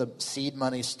that's where the seed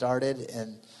money started.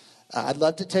 And I'd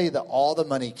love to tell you that all the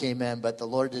money came in, but the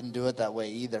Lord didn't do it that way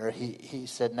either. He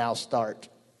said, now start.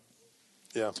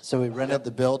 Yeah. So we rented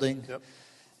the building. Yep.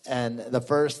 And the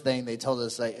first thing they told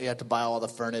us, you have to buy all the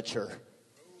furniture.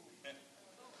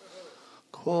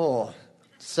 Cool.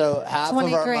 So half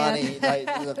of our money,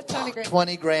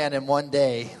 $20,000 in one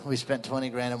day. We spent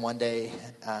 $20,000 in one day.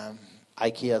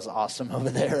 IKEA is awesome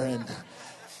over there,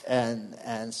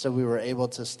 and so we were able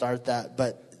to start that.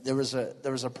 But there was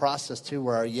a process too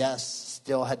where our yes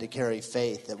still had to carry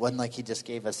faith. It wasn't like he just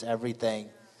gave us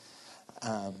everything.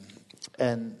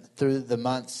 And through the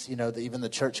months, even the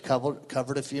church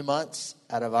covered a few months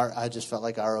out of I just felt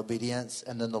like our obedience,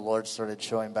 and then the Lord started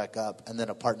showing back up, and then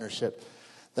a partnership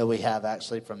that we have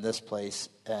actually from this place.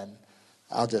 And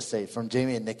I'll just say, from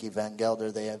Jamie and Nikki Van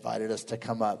Gelder, they invited us to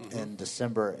come up in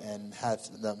December and have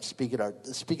them speak at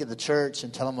the church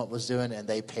and tell them what was doing, and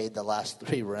they paid the last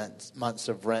 3 months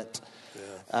of rent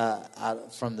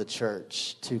out from the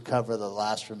church to cover the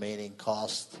last remaining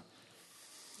cost.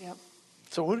 Yep.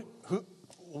 So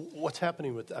what's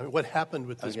happening with? What happened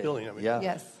with this building?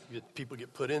 Yes. People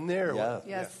get put in there? Yeah.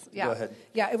 Yes. Yeah. Go ahead.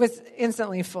 Yeah, it was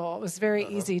instantly full. It was very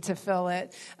easy to fill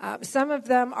it. Some of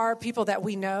them are people that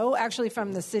we know, actually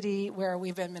from the city where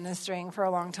we've been ministering for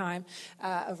a long time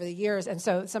over the years. And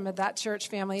so some of that church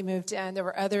family moved in. There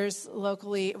were others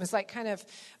locally. It was like kind of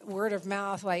word of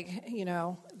mouth, like,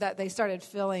 that they started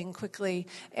filling quickly.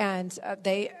 And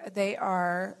they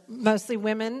are mostly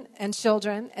women and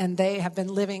children, and they have been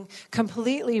living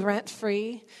completely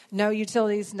rent-free, no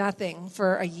utilities, nothing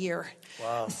for a year.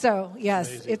 Wow. So, yes,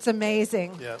 amazing. It's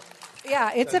amazing. Yeah.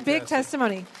 Yeah, it's a big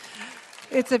testimony.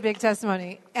 It's a big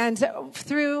testimony. And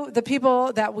through the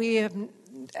people that we have,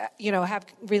 have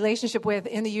relationship with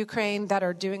in the Ukraine that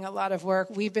are doing a lot of work,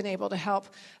 we've been able to help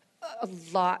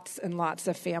lots and lots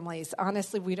of families.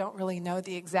 Honestly, we don't really know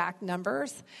the exact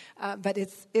numbers, but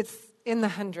it's in the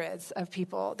hundreds of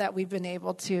people that we've been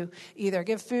able to either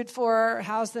give food for,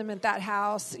 house them at that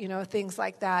house, things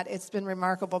like that. It's been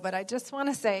remarkable. But I just want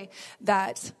to say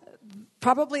that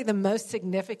probably the most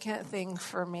significant thing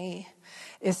for me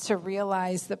is to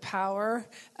realize the power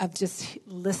of just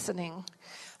listening.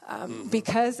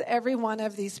 Because every one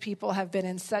of these people have been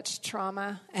in such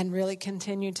trauma and really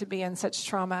continue to be in such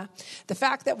trauma, the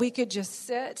fact that we could just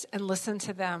sit and listen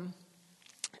to them,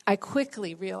 I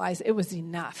quickly realized it was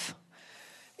enough.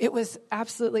 It was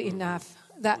absolutely enough.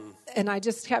 And I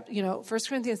just kept, 1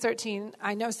 Corinthians 13,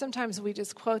 I know sometimes we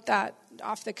just quote that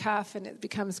off the cuff and it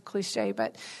becomes cliche,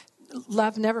 but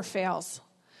love never fails.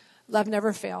 Love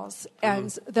never fails.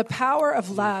 And the power of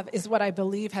love is what I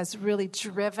believe has really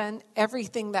driven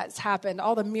everything that's happened.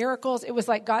 All the miracles, it was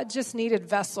like God just needed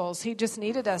vessels. He just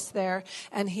needed us there,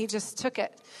 and he just took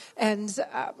it. And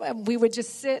we would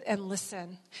just sit and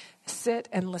listen.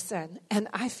 And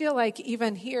I feel like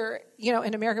even here,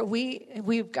 in America,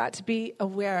 we've got to be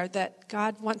aware that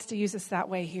God wants to use us that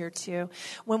way here too.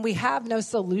 When we have no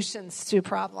solutions to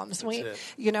problems, we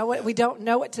don't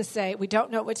know what to say, we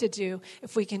don't know what to do.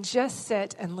 If we can just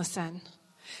sit and listen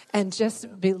and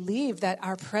just believe that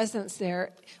our presence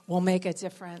there will make a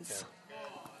difference.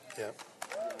 Yeah.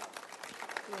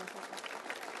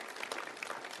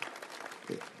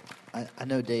 I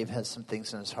know Dave has some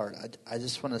things in his heart. I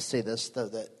just want to say this, though,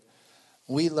 that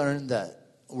we learned that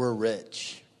we're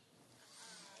rich.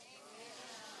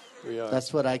 We are.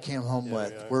 That's what I came home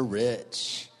with. We're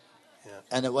rich. Yeah.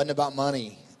 And it wasn't about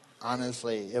money.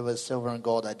 Honestly, it was silver and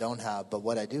gold I don't have. But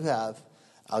what I do have,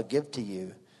 I'll give to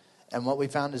you. And what we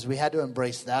found is we had to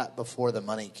embrace that before the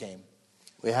money came.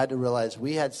 We had to realize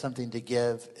we had something to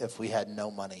give if we had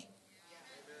no money.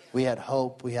 We had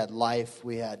hope. We had life.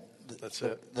 We had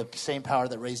the same power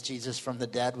that raised Jesus from the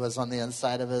dead was on the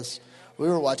inside of us. We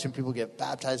were watching people get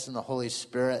baptized in the Holy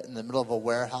Spirit in the middle of a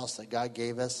warehouse that God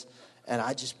gave us. And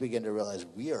I just began to realize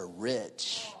we are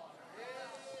rich.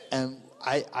 And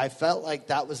I felt like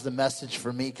that was the message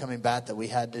for me coming back that we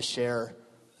had to share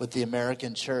with the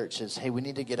American church is, hey, we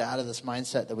need to get out of this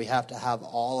mindset that we have to have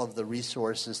all of the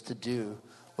resources to do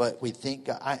what we think.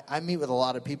 I meet with a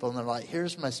lot of people and they're like,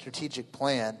 here's my strategic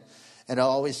plan. And it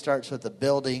always starts with a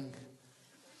building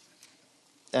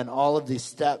and all of these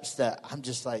steps that I'm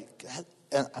just like,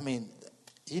 I mean,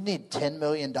 you need $10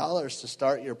 million to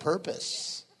start your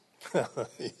purpose.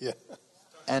 Yeah.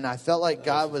 And I felt like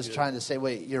God was trying to say,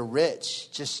 wait, you're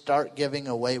rich. Just start giving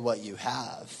away what you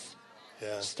have.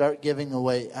 Yeah. Start giving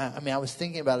away. I mean, I was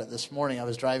thinking about it this morning. I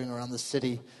was driving around the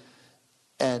city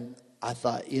and I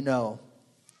thought,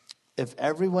 if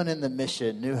everyone in the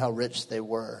mission knew how rich they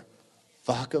were,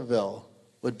 Vacaville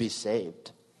would be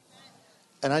saved.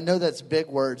 And I know that's big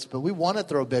words, but we want to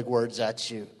throw big words at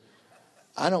you.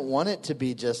 I don't want it to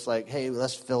be just like, hey,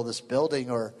 let's fill this building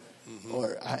or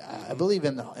I believe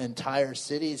in the entire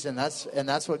cities, and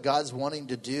that's what God's wanting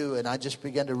to do. And I just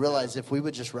began to realize if we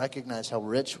would just recognize how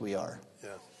rich we are,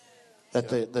 that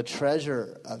the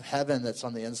treasure of heaven that's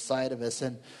on the inside of us.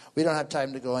 And we don't have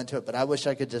time to go into it, but I wish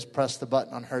I could just press the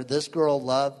button on her. This girl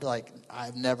loved like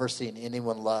I've never seen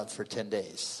anyone love for 10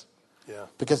 days. Yeah.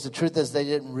 Because the truth is they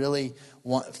didn't really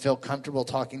feel comfortable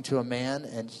talking to a man,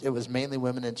 and it was mainly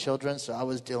women and children. So I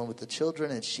was dealing with the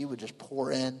children, and she would just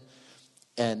pour in.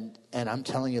 And I'm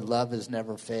telling you, love has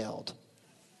never failed.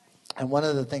 And one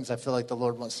of the things I feel like the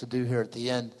Lord wants to do here at the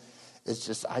end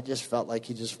is I just felt like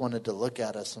he just wanted to look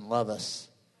at us and love us.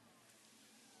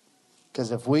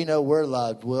 Because if we know we're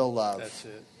loved, we'll love. That's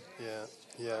it.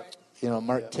 Yeah.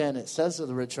 Mark 10, it says of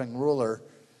the rich young ruler,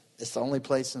 it's the only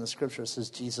place in the scripture that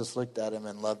says Jesus looked at him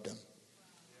and loved him.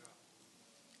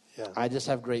 Yeah. I just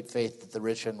have great faith that the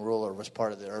rich young ruler was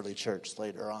part of the early church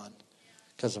later on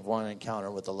because of one encounter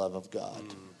with the love of God.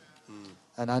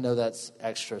 And I know that's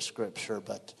extra scripture,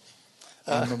 but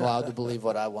I'm allowed to believe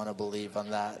what I want to believe on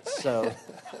that. So,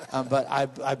 but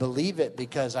I believe it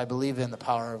because I believe in the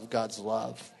power of God's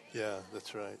love. Yeah,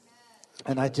 that's right.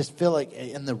 And I just feel like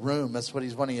in the room, that's what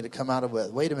he's wanting you to come out of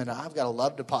with. Wait a minute, I've got a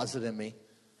love deposit in me.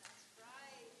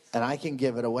 And I can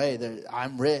give it away.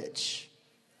 I'm rich.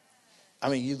 I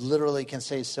mean, you literally can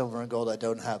say silver and gold I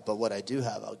don't have, but what I do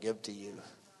have, I'll give to you.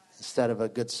 Instead of a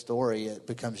good story, it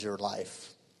becomes your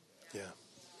life. Yeah.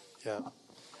 Yeah.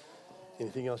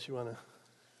 Anything else you want to?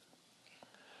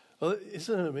 Well,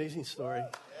 isn't it an amazing story?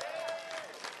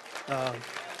 The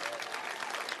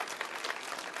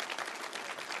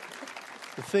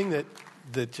thing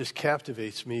that just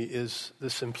captivates me is the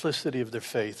simplicity of their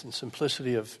faith and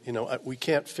simplicity of, we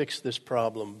can't fix this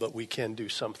problem, but we can do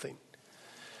something.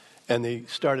 And they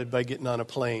started by getting on a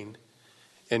plane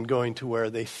and going to where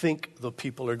they think the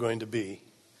people are going to be.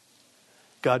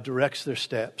 God directs their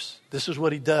steps. This is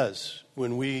what he does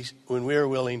when we are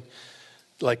willing,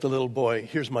 like the little boy,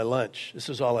 here's my lunch. This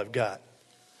is all I've got.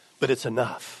 But it's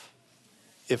enough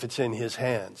if it's in his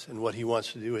hands and what he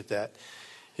wants to do with that.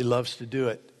 He loves to do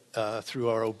it through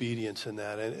our obedience in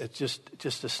that. And it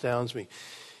just astounds me.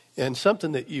 And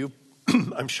something that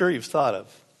I'm sure you've thought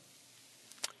of,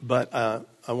 but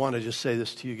I want to just say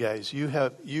this to you guys.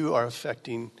 You are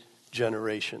affecting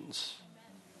generations.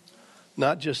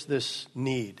 Not just this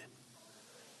need.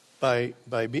 By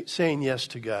saying yes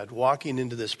to God, walking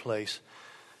into this place,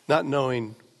 not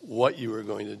knowing what you were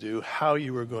going to do, how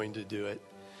you were going to do it.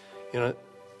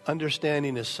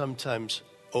 Understanding is sometimes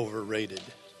overrated,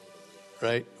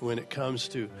 right? When it comes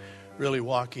to really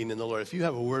walking in the Lord. If you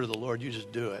have a word of the Lord, you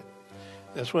just do it.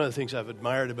 That's one of the things I've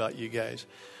admired about you guys.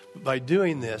 But by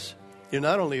doing this, you're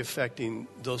not only affecting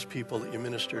those people that you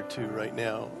minister to right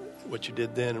now, what you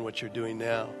did then and what you're doing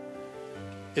now.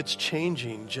 It's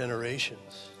changing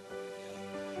generations.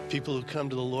 People who come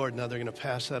to the Lord, now they're going to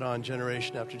pass that on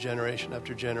generation after generation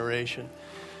after generation.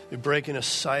 They're breaking a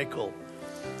cycle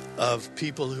of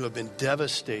people who have been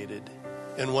devastated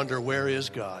and wonder, where is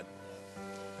God?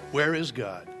 Where is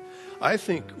God? I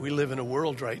think we live in a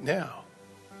world right now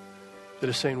that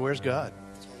is saying, where's God?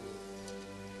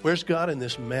 Where's God in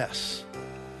this mess?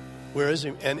 Where is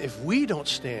he? And if we don't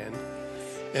stand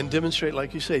and demonstrate,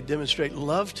 like you say, demonstrate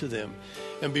love to them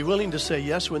and be willing to say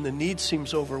yes when the need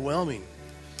seems overwhelming,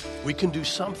 we can do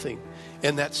something.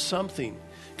 And that something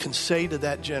can say to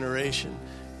that generation,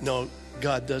 no,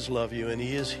 God does love you and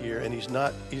he is here and he's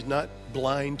not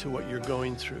blind to what you're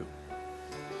going through.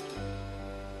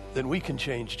 Then we can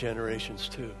change generations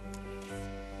too.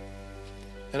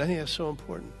 And I think that's so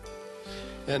important.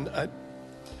 And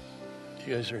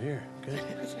you guys are here. Good.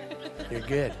 You're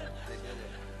good.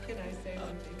 Can I say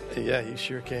something? Yeah, you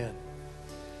sure can.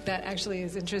 That actually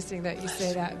is interesting that you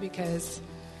say that, because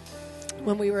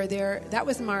when we were there, that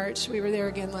was March. We were there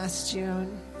again last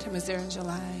June. Tim was there in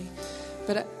July.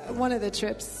 But one of the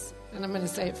trips, and I'm going to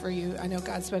say it for you. I know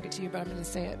God spoke it to you, but I'm going to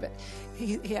say it. But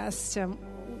he asked him,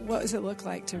 what does it look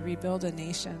like to rebuild a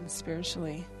nation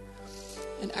spiritually?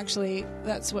 And actually,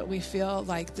 that's what we feel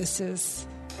like this is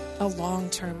a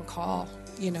long-term call.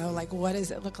 Like, what does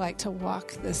it look like to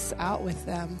walk this out with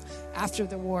them after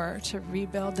the war, to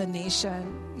rebuild the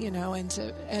nation,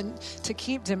 and to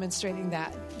keep demonstrating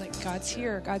that, like, God's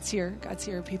here.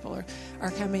 People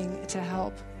are coming to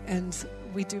help, and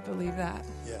we do believe that.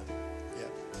 Yeah.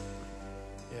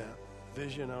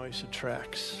 Vision always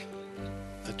attracts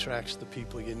the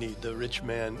people you need. The rich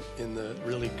man in the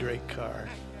really great car.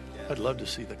 I'd love to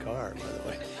see the car, by the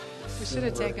way. We should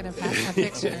have taken a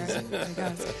picture.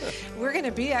 We're going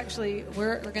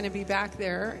to be back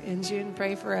there in June.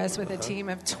 Pray for us with a team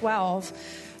of 12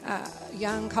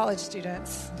 young college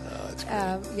students. Oh, that's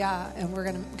great. And we're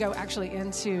going to go actually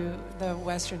into the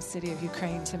western city of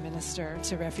Ukraine to minister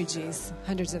to refugees,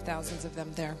 hundreds of thousands of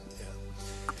them there. Yeah.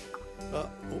 Well,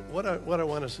 what I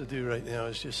want us to do right now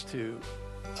is just to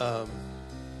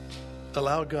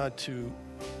allow God to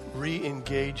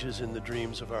re-engage us in the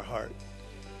dreams of our heart,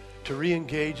 to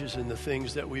re-engage us in the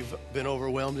things that we've been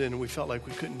overwhelmed in and we felt like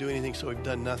we couldn't do anything, so we've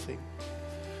done nothing,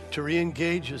 to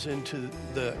re-engage us into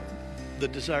the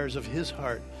desires of his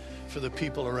heart for the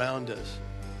people around us.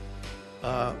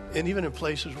 And even in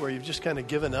places where you've just kind of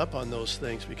given up on those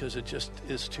things because it just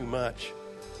is too much,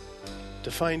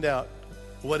 to find out,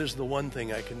 what is the one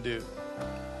thing I can do?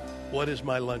 What does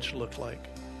my lunch look like?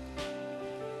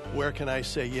 Where can I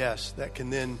say yes? That can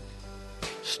then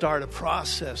start a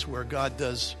process where God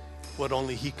does what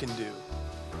only he can do.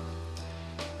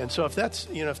 And so if that's,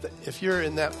 if you're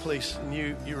in that place and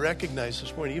you recognize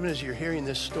this morning, even as you're hearing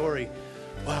this story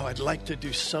wow, I'd like to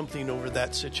do something over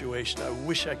that situation. I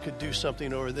wish I could do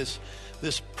something over this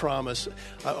promise.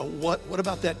 What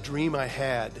about that dream I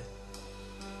had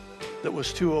that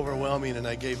was too overwhelming and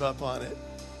I gave up on it?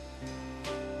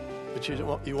 But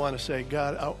you want to say,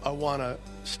 God, I want to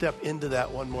step into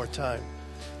that one more time.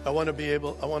 I want to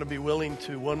be willing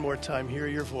to one more time hear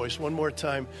your voice, one more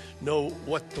time know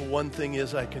what the one thing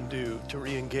is I can do to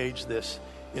re-engage this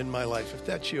in my life. If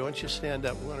that's you, why don't you stand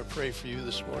up? We want to pray for you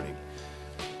this morning.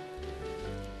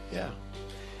 Yeah.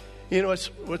 You know,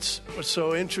 what's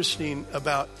so interesting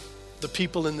about the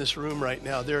people in this room right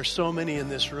now, there are so many in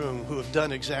this room who have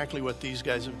done exactly what these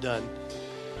guys have done.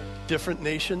 Different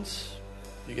nations,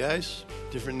 you guys,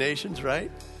 different nations,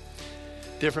 right?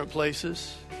 Different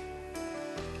places,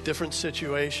 different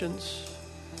situations.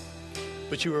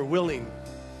 But you were willing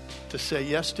to say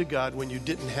yes to God when you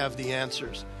didn't have the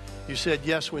answers. You said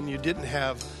yes when you didn't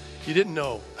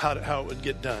know how it would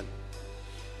get done.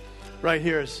 Right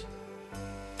here is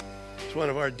one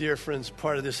of our dear friends,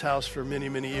 part of this house for many,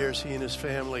 many years, he and his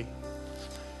family.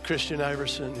 Christian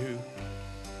Iverson, who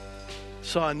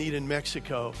saw a need in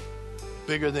Mexico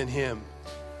bigger than him,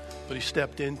 but he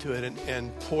stepped into it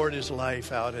and poured his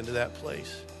life out into that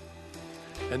place.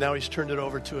 And now he's turned it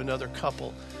over to another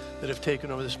couple that have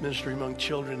taken over this ministry among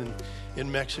children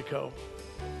in Mexico.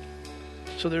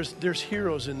 So there's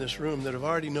heroes in this room that have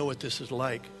already know what this is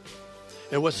like.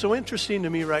 And what's so interesting to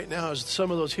me right now is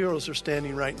some of those heroes are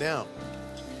standing right now.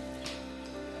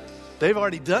 They've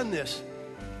already done this,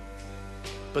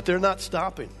 but they're not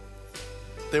stopping.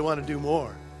 They want to do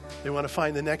more. They want to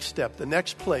find the next step, the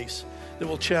next place that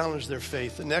will challenge their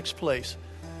faith, the next place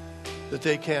that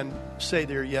they can say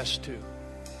their yes to.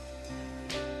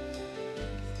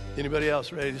 Anybody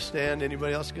else ready to stand?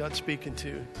 Anybody else God's speaking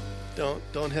to?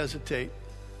 Don't hesitate.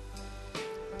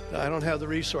 I don't have the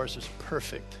resources.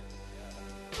 Perfect.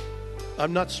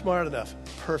 I'm not smart enough.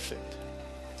 Perfect.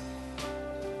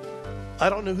 I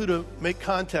don't know who to make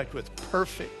contact with.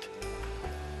 Perfect.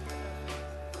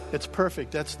 It's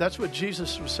perfect. That's what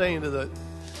Jesus was saying to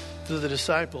the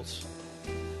disciples.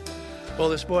 Well,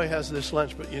 this boy has this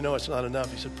lunch, but you know it's not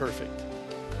enough. He said, perfect.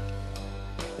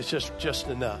 It's just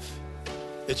enough.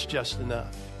 It's just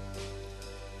enough.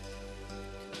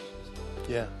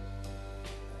 Yeah.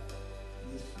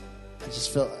 I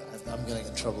just feel I'm going to get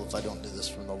in trouble if I don't do this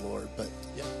from the Lord. But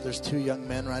there's two young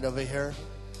men right over here.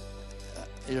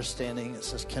 You're standing. It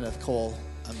says Kenneth Cole.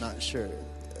 I'm not sure.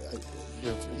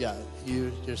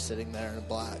 You're sitting there in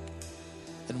black.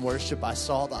 In worship, I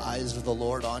saw the eyes of the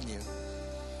Lord on you.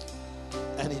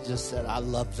 And he just said, I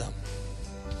love them.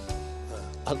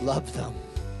 I love them.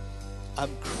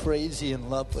 I'm crazy in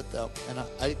love with them. And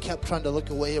I kept trying to look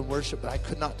away and worship, but I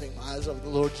could not take my eyes off. The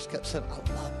Lord just kept saying,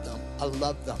 I love them. I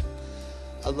love them.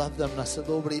 I love them. And I said,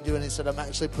 Lord, what are you doing? He said, I'm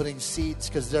actually putting seeds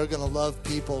because they're going to love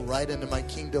people right into my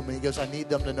kingdom. And he goes, I need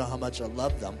them to know how much I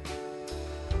love them.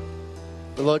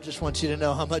 The Lord just wants you to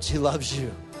know how much he loves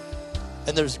you.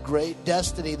 And there's great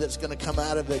destiny that's going to come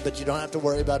out of it, but you don't have to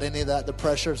worry about any of that. The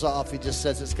pressure's off. He just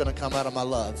says it's going to come out of my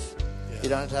love. You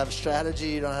don't have to have a strategy.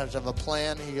 You don't have to have a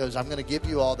plan. He goes, I'm going to give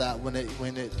you all that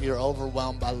when you're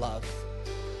overwhelmed by love.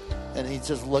 And he's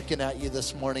just looking at you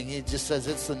this morning. He just says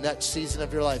it's the next season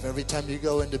of your life. Every time you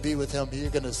go in to be with him, you're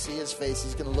going to see his face.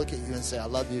 He's going to look at you and say, I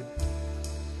love you.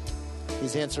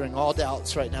 He's answering all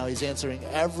doubts right now. He's answering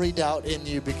every doubt in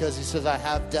you because he says, I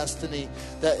have destiny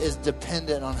that is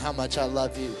dependent on how much I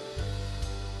love you.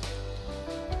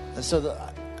 And so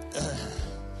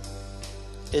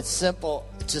it's simple.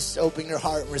 Just open your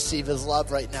heart and receive his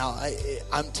love right now.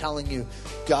 I'm telling you,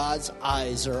 God's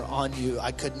eyes are on you.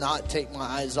 I could not take my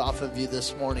eyes off of you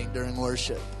this morning during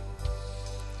worship.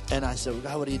 And I said,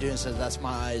 God, what are you doing? He said, that's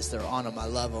my eyes. They're on him. I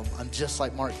love him. I'm just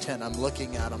like Mark 10. I'm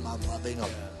looking at him. I'm loving him.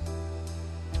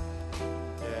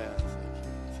 Yeah.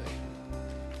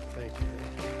 Thank you.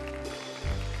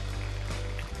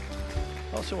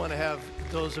 I also want to have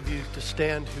those of you to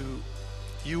stand who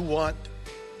you want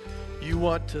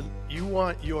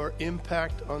your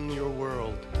impact on your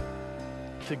world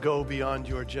to go beyond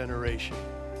your generation.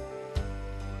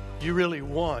 You really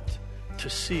want to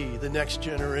see the next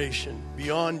generation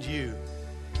beyond you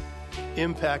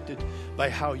impacted by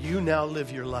how you now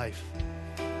live your life.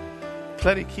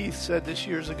 Cletty Keith said this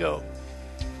years ago.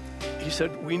 He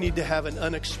said, we need to have an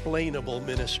unexplainable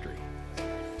ministry,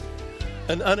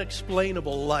 an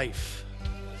unexplainable life.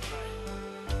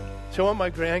 So I want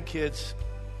my grandkids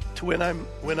to when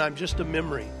I'm just a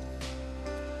memory,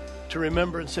 to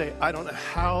remember and say, I don't know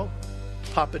how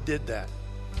Papa did that,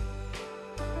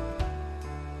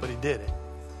 but he did it.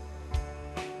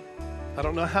 I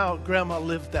don't know how Grandma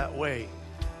lived that way,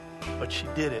 but she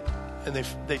did it. and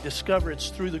they discover it's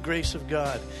through the grace of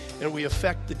God, and we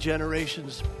affect the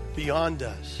generations beyond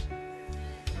us,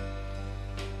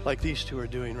 like these two are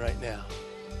doing right now.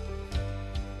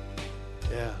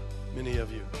 Yeah, many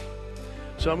of you.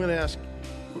 So I'm going to ask,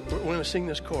 we're going to sing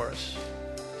this chorus,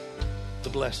 the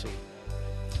blessing.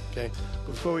 Okay?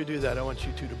 Before we do that, I want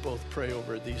you two to both pray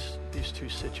over these two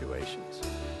situations.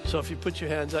 So if you put your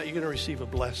hands out, you're going to receive a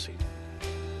blessing.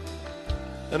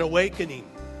 An awakening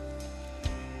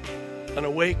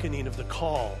of the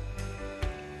call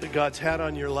that God's had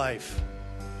on your life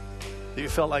that you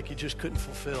felt like you just couldn't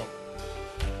fulfill.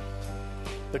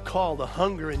 The call, the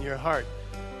hunger in your heart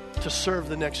to serve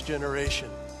the next generation.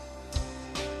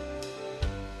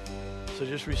 So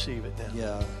just receive it now.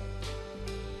 Yeah.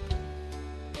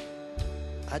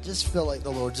 I just feel like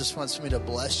the Lord just wants me to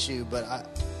bless you, but I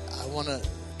want to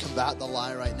combat the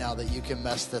lie right now that you can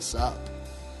mess this up.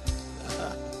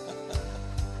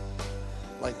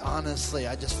 Like, honestly,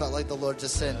 I just felt like the Lord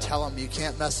just said, tell him you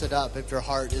can't mess it up if your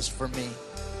heart is for me.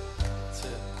 That's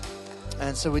it.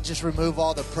 And so we just remove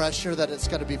all the pressure that it's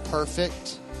going to be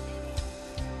perfect.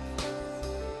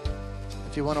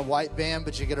 If you want a white band,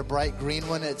 but you get a bright green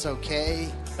one, it's okay.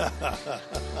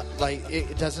 Like,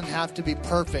 it doesn't have to be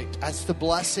perfect. That's the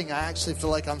blessing I actually feel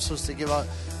like I'm supposed to give out.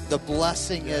 The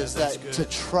blessing is that good. To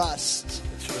trust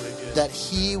really that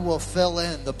he will fill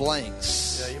in the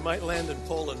blanks. Yeah, you might land in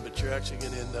Poland, but you're actually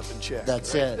going to end up in Czech.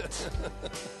 That's right? it.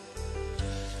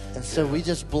 And so we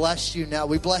just bless you now.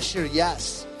 We bless your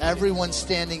yes. Everyone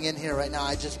standing in here right now,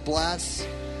 I just bless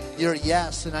your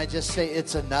yes, and I just say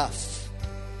it's enough.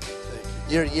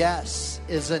 Your yes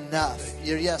is enough.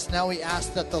 Your yes. Now we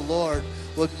ask that the Lord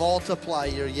would multiply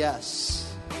your yes.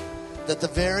 That the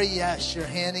very yes you're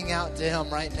handing out to him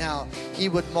right now, he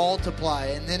would multiply.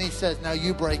 And then he says, now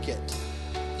you break it.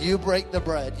 You break the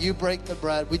bread. You break the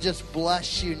bread. We just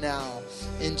bless you now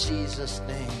in Jesus'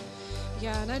 name.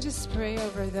 Yeah, and I just pray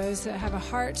over those that have a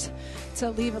heart to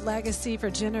leave a legacy for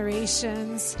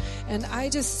generations. And I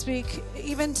just speak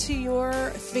even to your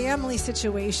family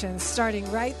situations, starting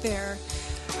right there.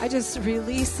 I just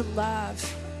release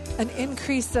love, an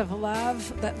increase of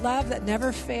love that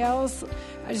never fails.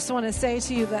 I just want to say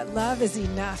to you that love is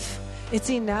enough. It's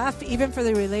enough, even for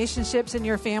the relationships in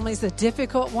your families, the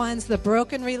difficult ones, the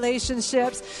broken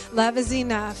relationships. Love is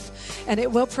enough, and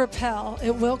it will propel.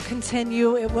 It will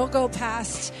continue. It will go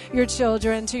past your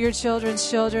children to your children's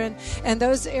children. And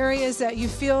those areas that you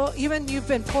feel, even you've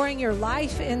been pouring your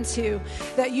life into,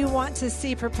 that you want to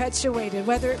see perpetuated,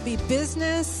 whether it be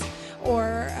business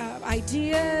or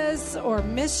ideas or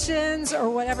missions or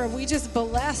whatever. We just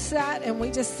bless that, and we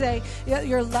just say,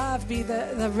 your love be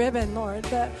the ribbon, Lord,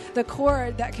 the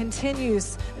cord that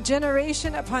continues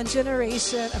generation upon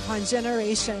generation upon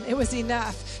generation. It was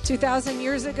enough. 2,000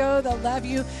 years ago, the love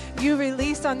you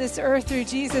released on this earth through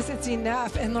Jesus, it's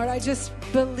enough. And Lord, I just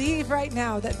believe right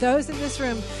now that those in this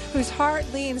room whose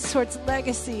heart leans towards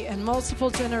legacy and multiple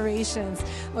generations,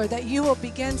 Lord, that you will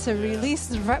begin to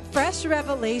release fresh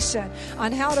revelation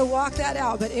on how to walk that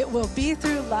out, but it will be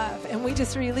through love. And we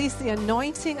just release the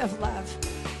anointing of love.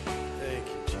 Thank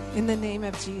you, Jesus. In the name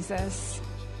of Jesus.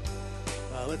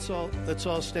 Let's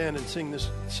all stand and sing this.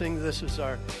 Sing this as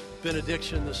our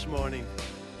benediction this morning.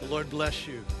 The Lord bless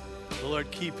you. The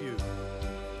Lord keep you.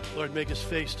 The Lord make his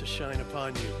face to shine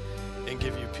upon you and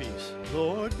give you peace.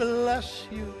 Lord bless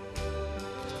you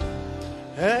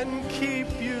and keep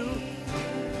you.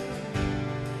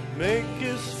 Make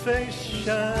his face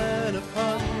shine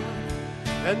upon you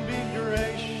and be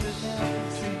gracious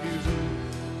to you.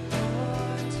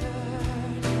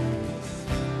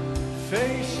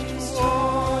 Face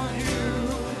toward you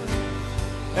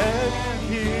and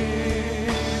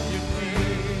give you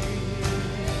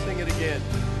peace. Sing it again.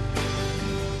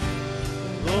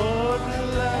 Lord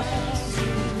bless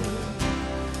you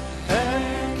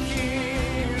and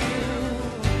keep you.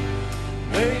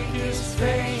 Make his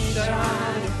face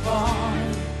shine upon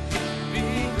you. Be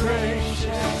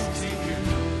gracious to you.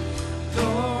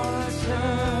 Lord,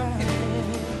 turn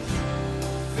his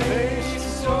face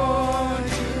toward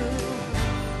you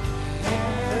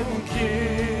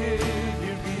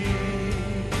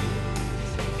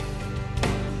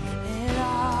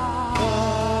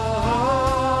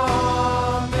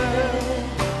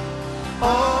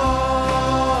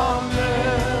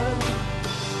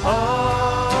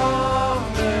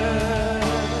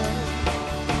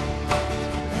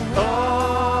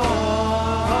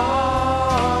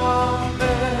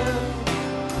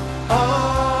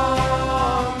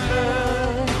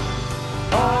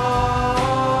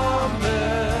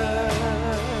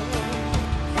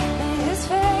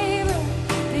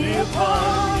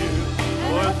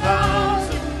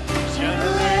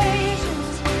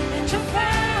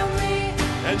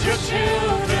and your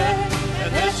children,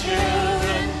 and their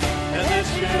children, and their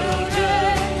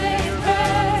children. May your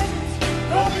presence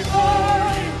go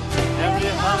before you, and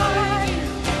behind you,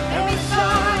 and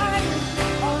beside you,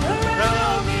 all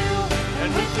around you, and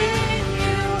within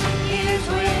you. He is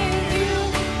with you,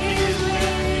 He is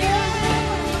with you.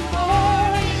 In the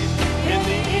morning, in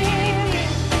the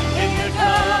evening, in your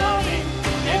coming,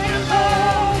 in your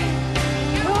going, in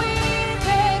your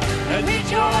weeping and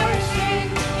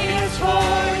rejoicing. He is for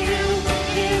you,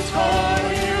 He is for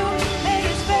you. May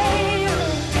His favor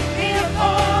be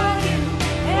upon you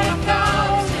in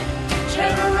 1,000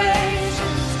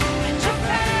 generations, and your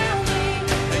family,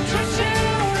 and your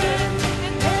children,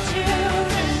 and their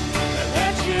children, and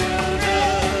their children.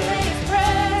 May His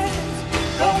presence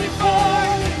go before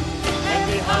you, and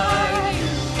behind you,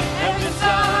 and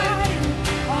beside you,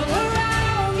 all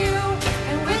around you,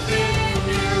 and within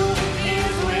you. He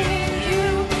is with you,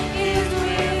 He is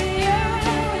with you.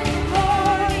 In the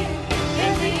morning,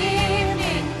 in the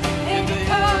evening, in the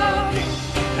coming,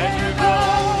 and your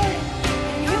going,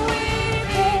 and your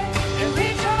weeping and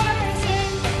rejoicing.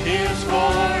 He is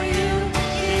for you,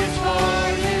 He is for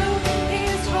you, He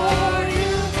is for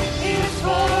you, He is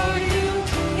for you,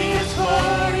 He is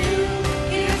for you,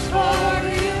 He is for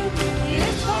you, He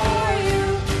is for you,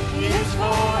 He is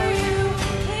for you.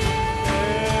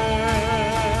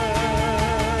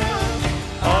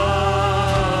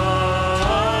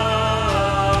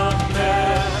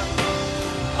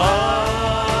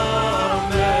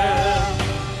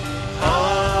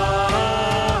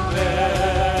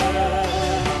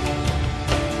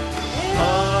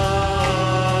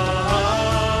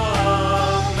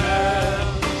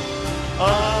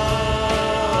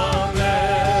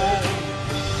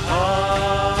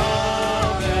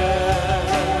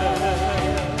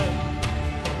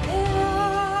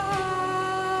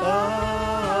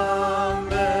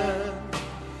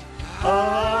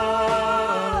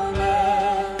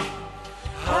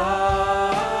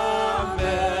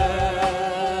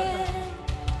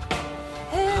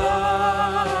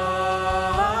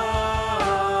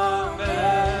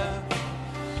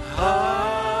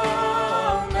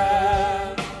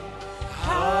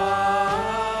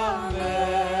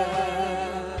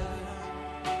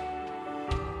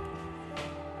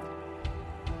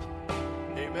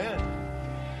 Amen.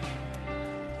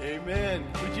 Amen.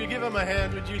 Would you give him a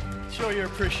hand? Would you show your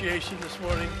appreciation this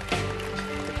morning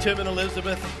for Tim and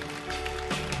Elizabeth?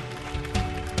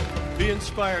 Be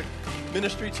inspired.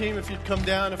 Ministry team, if you'd come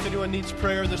down, if anyone needs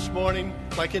prayer this morning,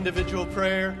 like individual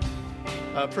prayer,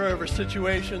 prayer over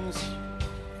situations,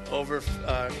 over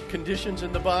conditions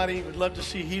in the body. We'd love to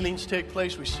see healings take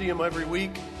place. We see them every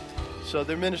week. So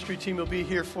their ministry team will be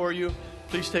here for you.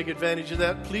 Please take advantage of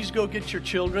that. Please go get your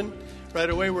children right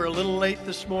away. We're a little late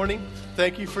this morning.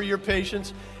 Thank you for your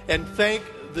patience. And thank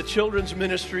the children's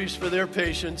ministries for their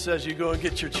patience as you go and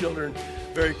get your children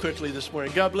very quickly this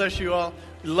morning. God bless you all.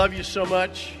 We love you so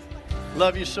much.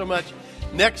 Love you so much.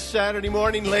 Next Saturday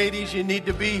morning, ladies, you need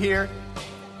to be here.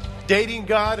 Dating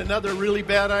God and Other Really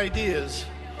Bad Ideas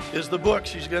is the book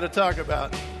she's going to talk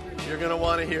about. You're going to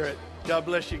want to hear it. God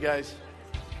bless you guys.